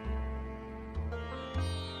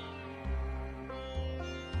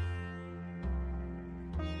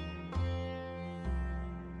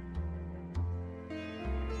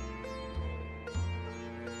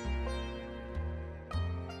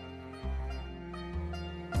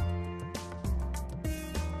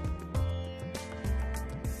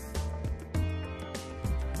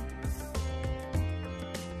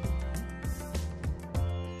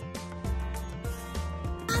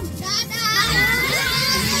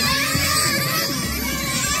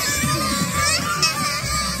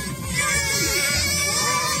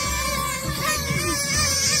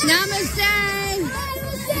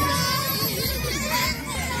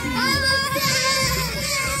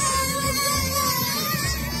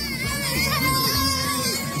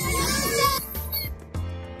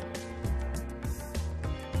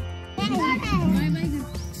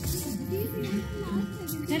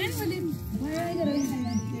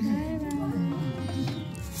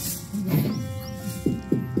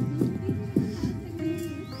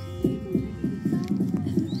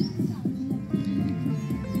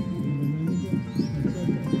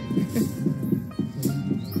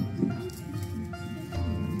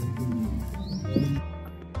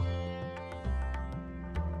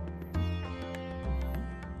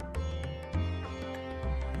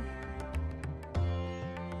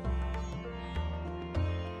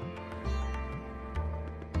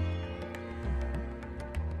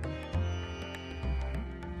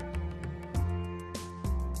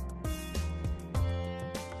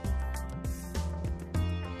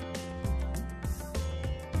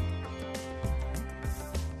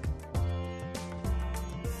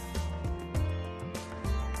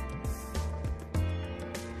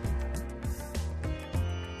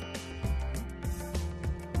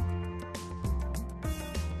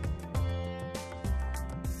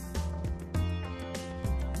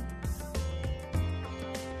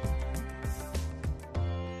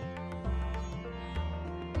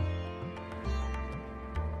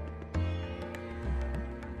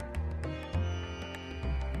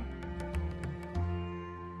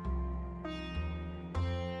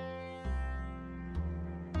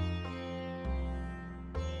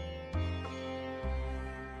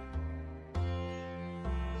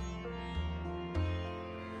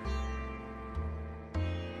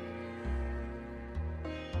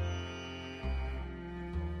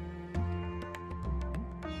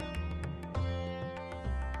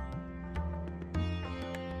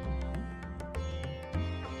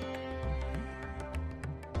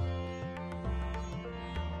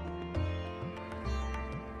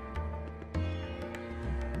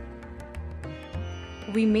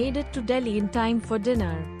 We made it to Delhi in time for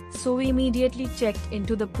dinner, so we immediately checked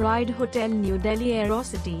into the Pride Hotel, New Delhi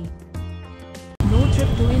Aerocity. No trip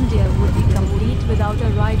to India would be complete without a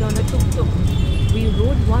ride on a tuk-tuk. We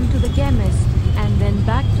rode one to the chemist, and then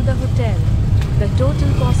back to the hotel. The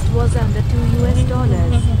total cost was under $2.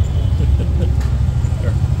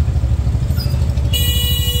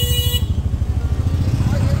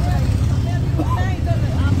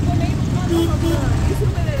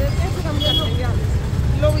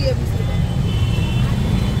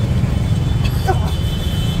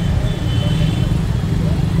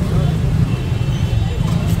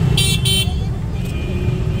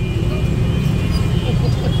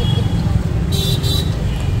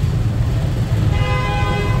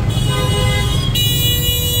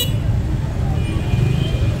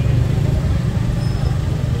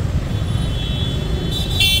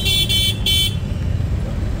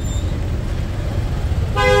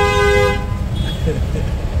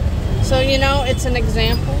 So, you know, it's an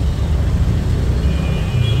example.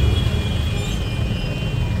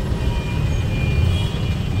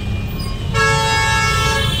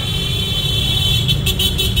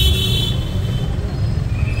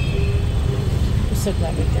 So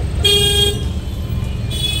glad we did.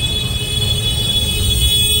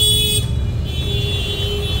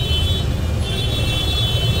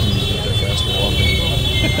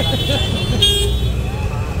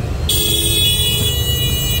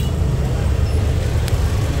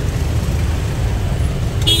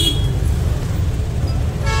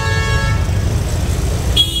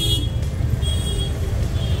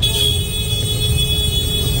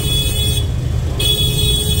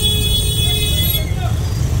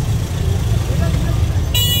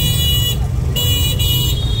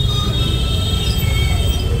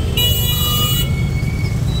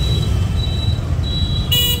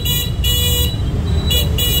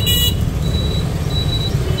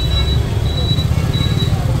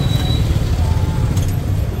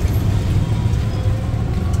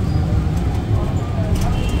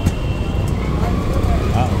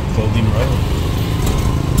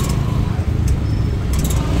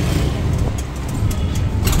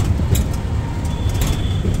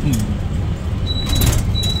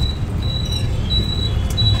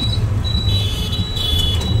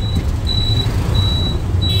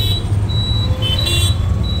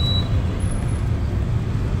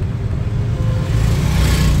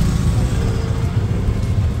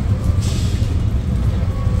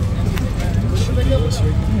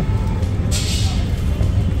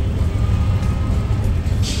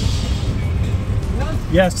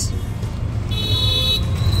 Yes.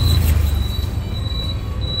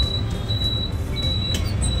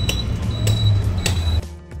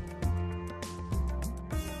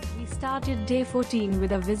 We started day 14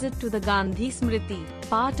 with a visit to the Gandhi Smriti,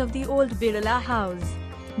 part of the old Birla House.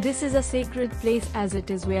 This is a sacred place as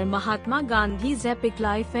it is where Mahatma Gandhi's epic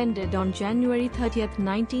life ended on January 30,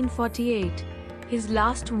 1948. His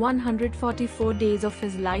last 144 days of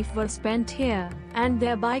his life were spent here, and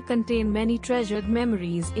thereby contain many treasured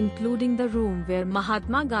memories, including the room where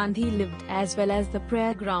Mahatma Gandhi lived as well as the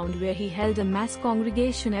prayer ground where he held a mass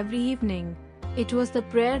congregation every evening. It was the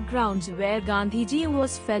prayer grounds where Gandhiji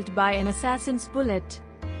was felled by an assassin's bullet.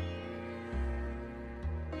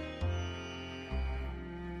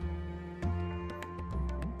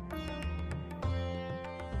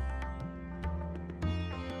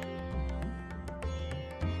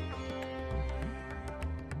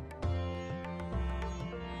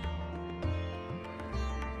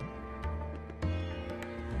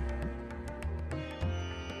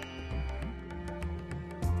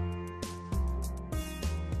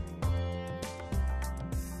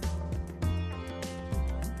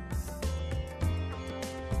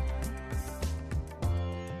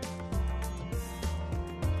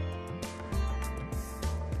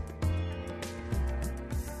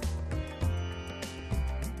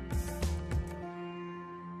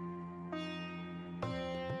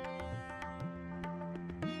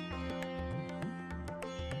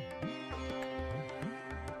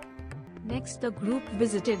 Next, the group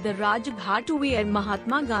visited the Raj Ghat where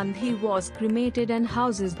Mahatma Gandhi was cremated and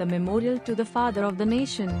houses the memorial to the father of the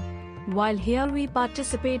nation. While here we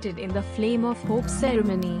participated in the Flame of Hope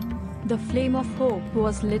ceremony. The Flame of Hope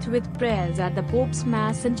was lit with prayers at the Pope's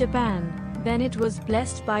Mass in Japan. Then it was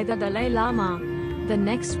blessed by the Dalai Lama. The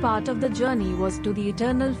next part of the journey was to the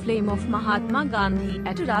eternal flame of Mahatma Gandhi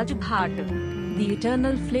at Raj Ghat. The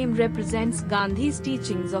eternal flame represents Gandhi's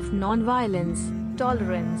teachings of non-violence,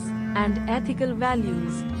 tolerance, and ethical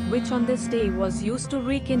values, which on this day was used to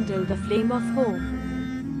rekindle the flame of hope.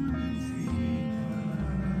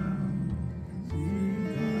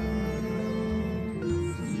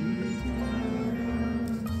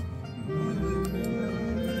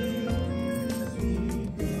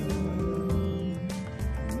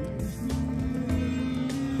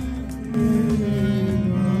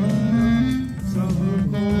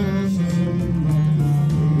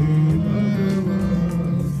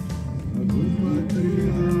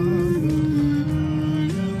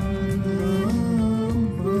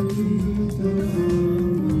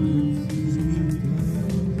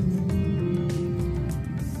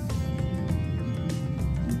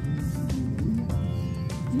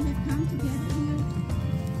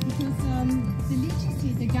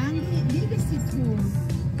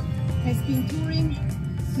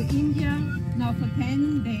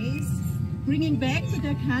 Bringing back to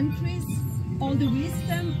their countries all the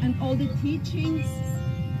wisdom and all the teachings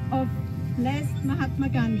of blessed Mahatma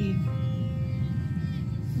Gandhi.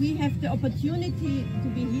 We have the opportunity to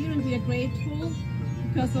be here and we are grateful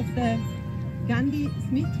because of the Gandhi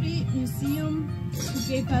Smriti Museum who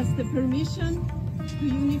gave us the permission to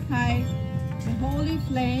unify the holy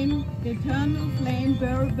flame, the eternal flame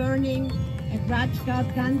burning at Raj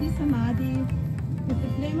Ghat Gandhi Samadhi with the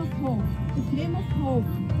flame of hope. The flame of hope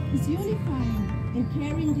is unifying and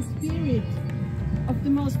carrying the spirit of the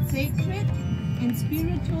most sacred and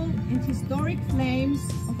spiritual and historic flames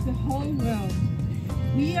of the whole world.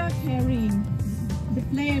 We are carrying the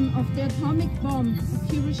flame of the atomic bomb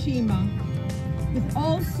of Hiroshima with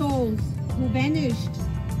all souls who vanished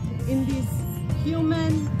in this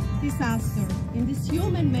human disaster, in this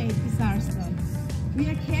human-made disaster. We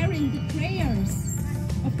are carrying the prayers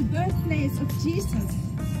of the birthplace of Jesus,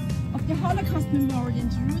 of the Holocaust Memorial in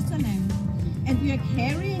Jerusalem, and we are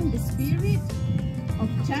carrying the spirit of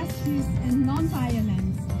justice and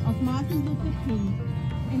non-violence of Martin Luther King.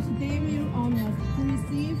 And today we are honored to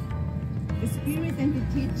receive the spirit and the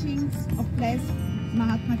teachings of blessed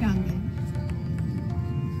Mahatma Gandhi.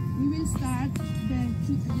 We will start the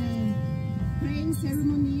praying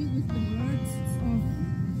ceremony with the words of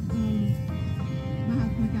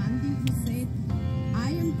Mahatma Gandhi, who said,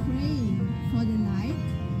 "I am praying for the light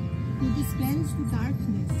to dispels the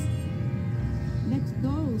darkness. Let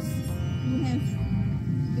those who have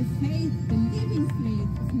the faith, the living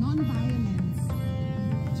faith of non-violence,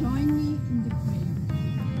 join me in the prayer."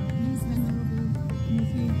 Please, Venerable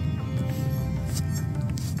Mufi.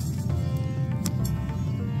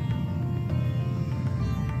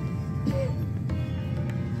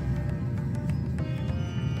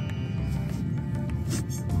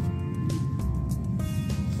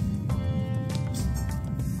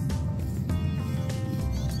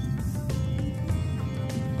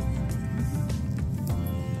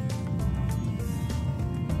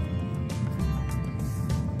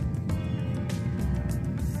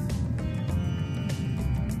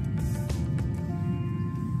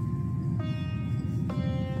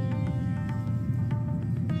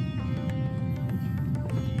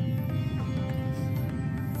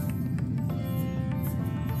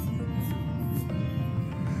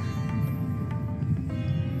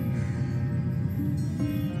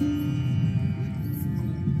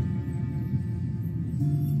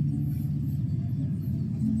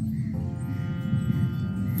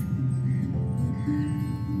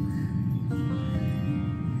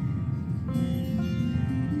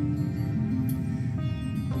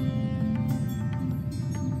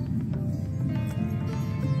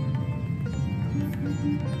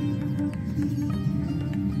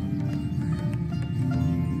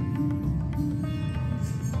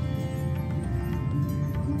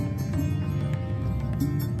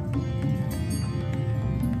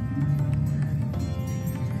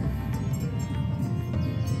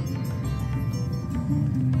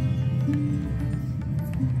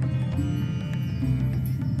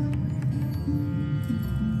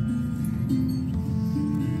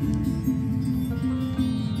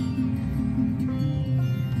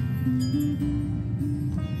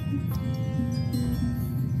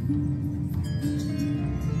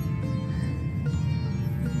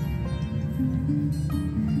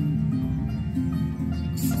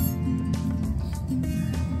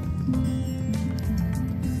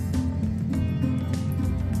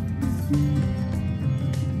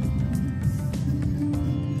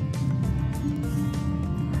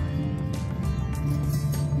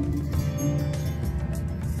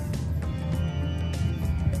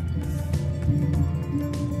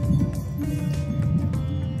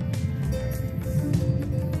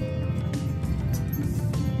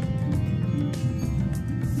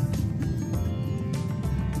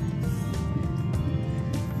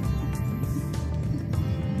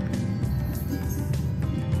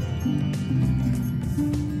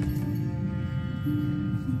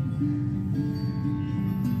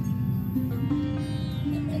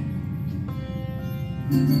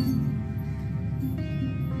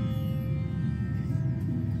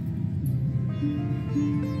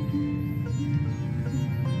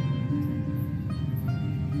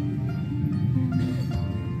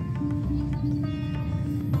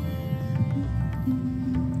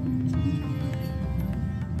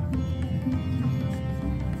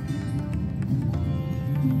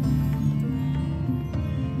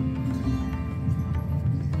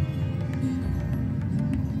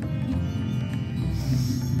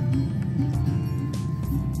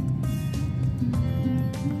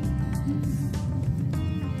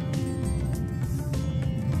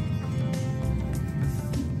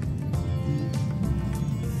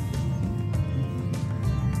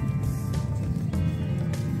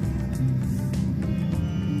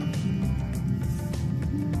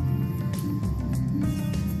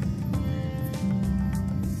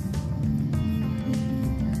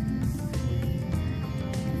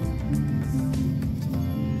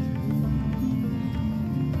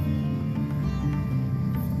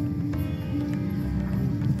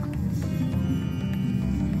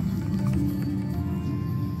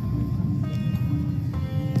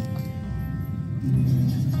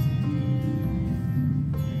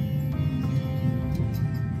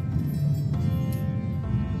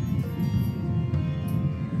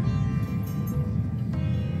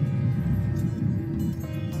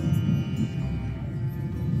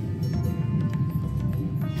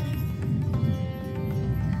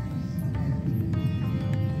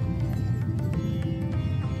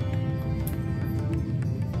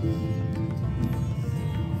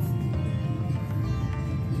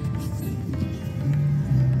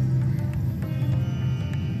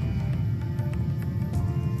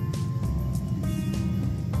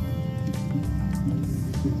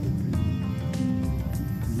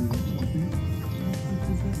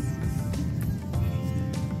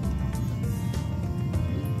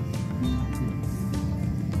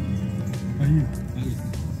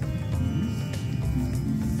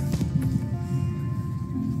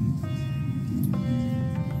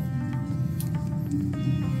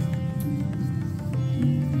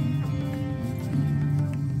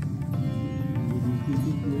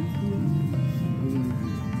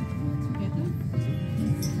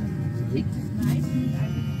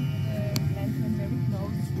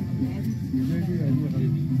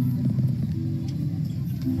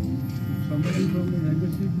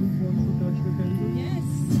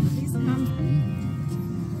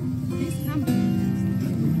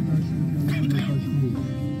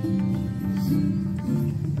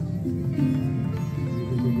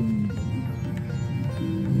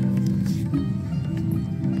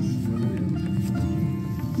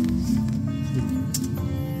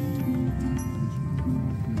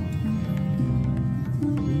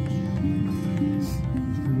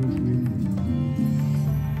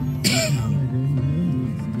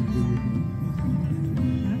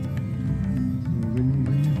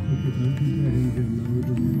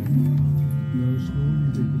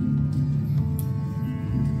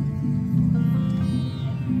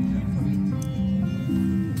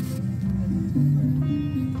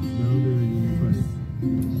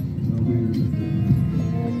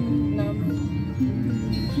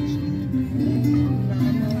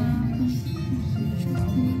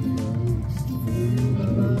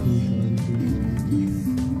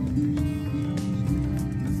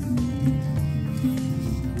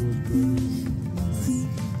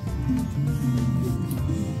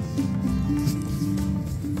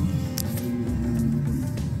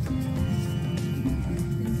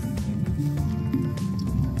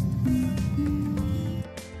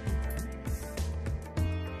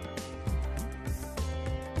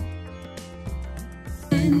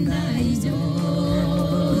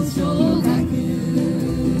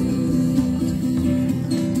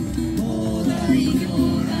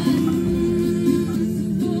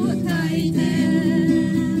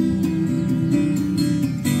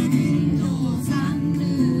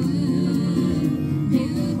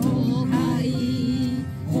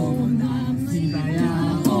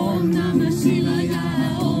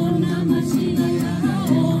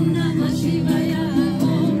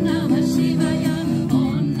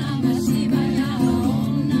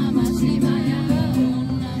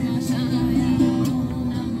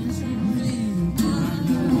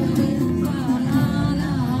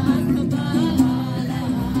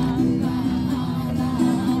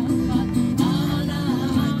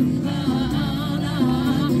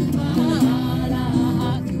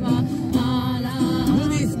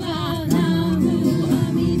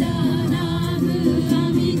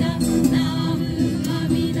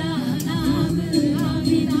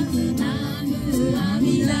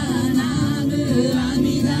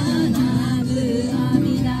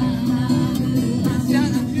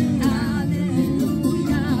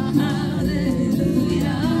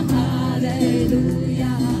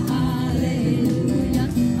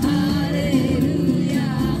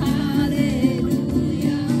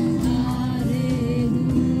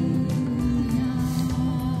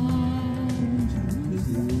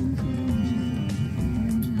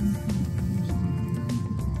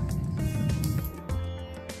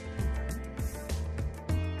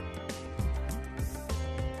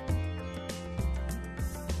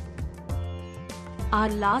 Our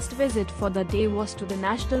last visit for the day was to the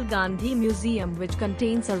National Gandhi Museum, which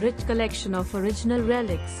contains a rich collection of original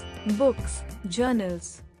relics, books,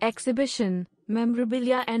 journals, exhibition,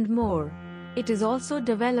 memorabilia and more. It is also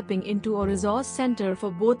developing into a resource center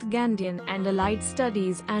for both Gandhian and allied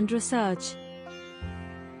studies and research.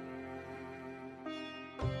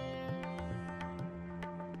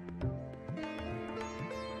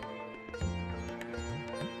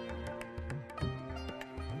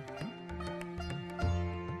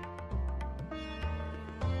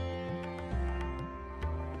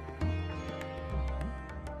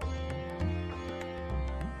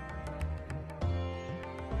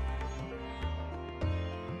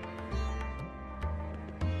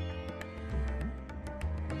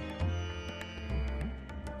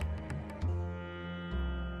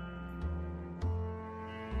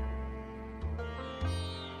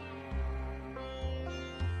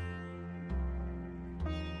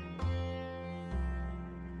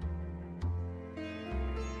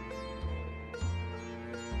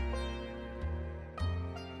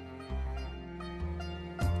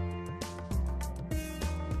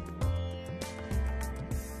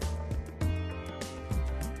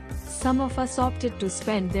 Some of us opted to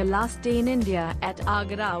spend their last day in India at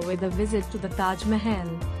Agra with a visit to the Taj Mahal.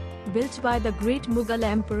 Built by the great Mughal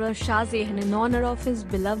Emperor Shah Jahan in honor of his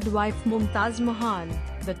beloved wife Mumtaz Mahal,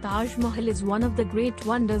 the Taj Mahal is one of the great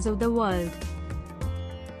wonders of the world.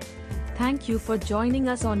 Thank you for joining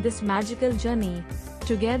us on this magical journey.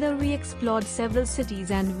 Together we explored several cities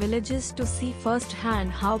and villages to see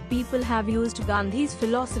firsthand how people have used Gandhi's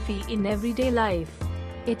philosophy in everyday life.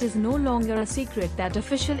 It is no longer a secret that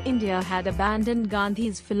official India had abandoned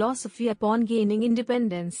Gandhi's philosophy upon gaining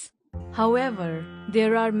independence. However,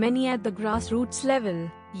 there are many at the grassroots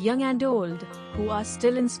level, young and old, who are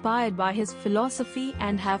still inspired by his philosophy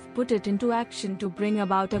and have put it into action to bring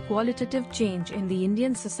about a qualitative change in the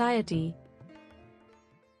Indian society.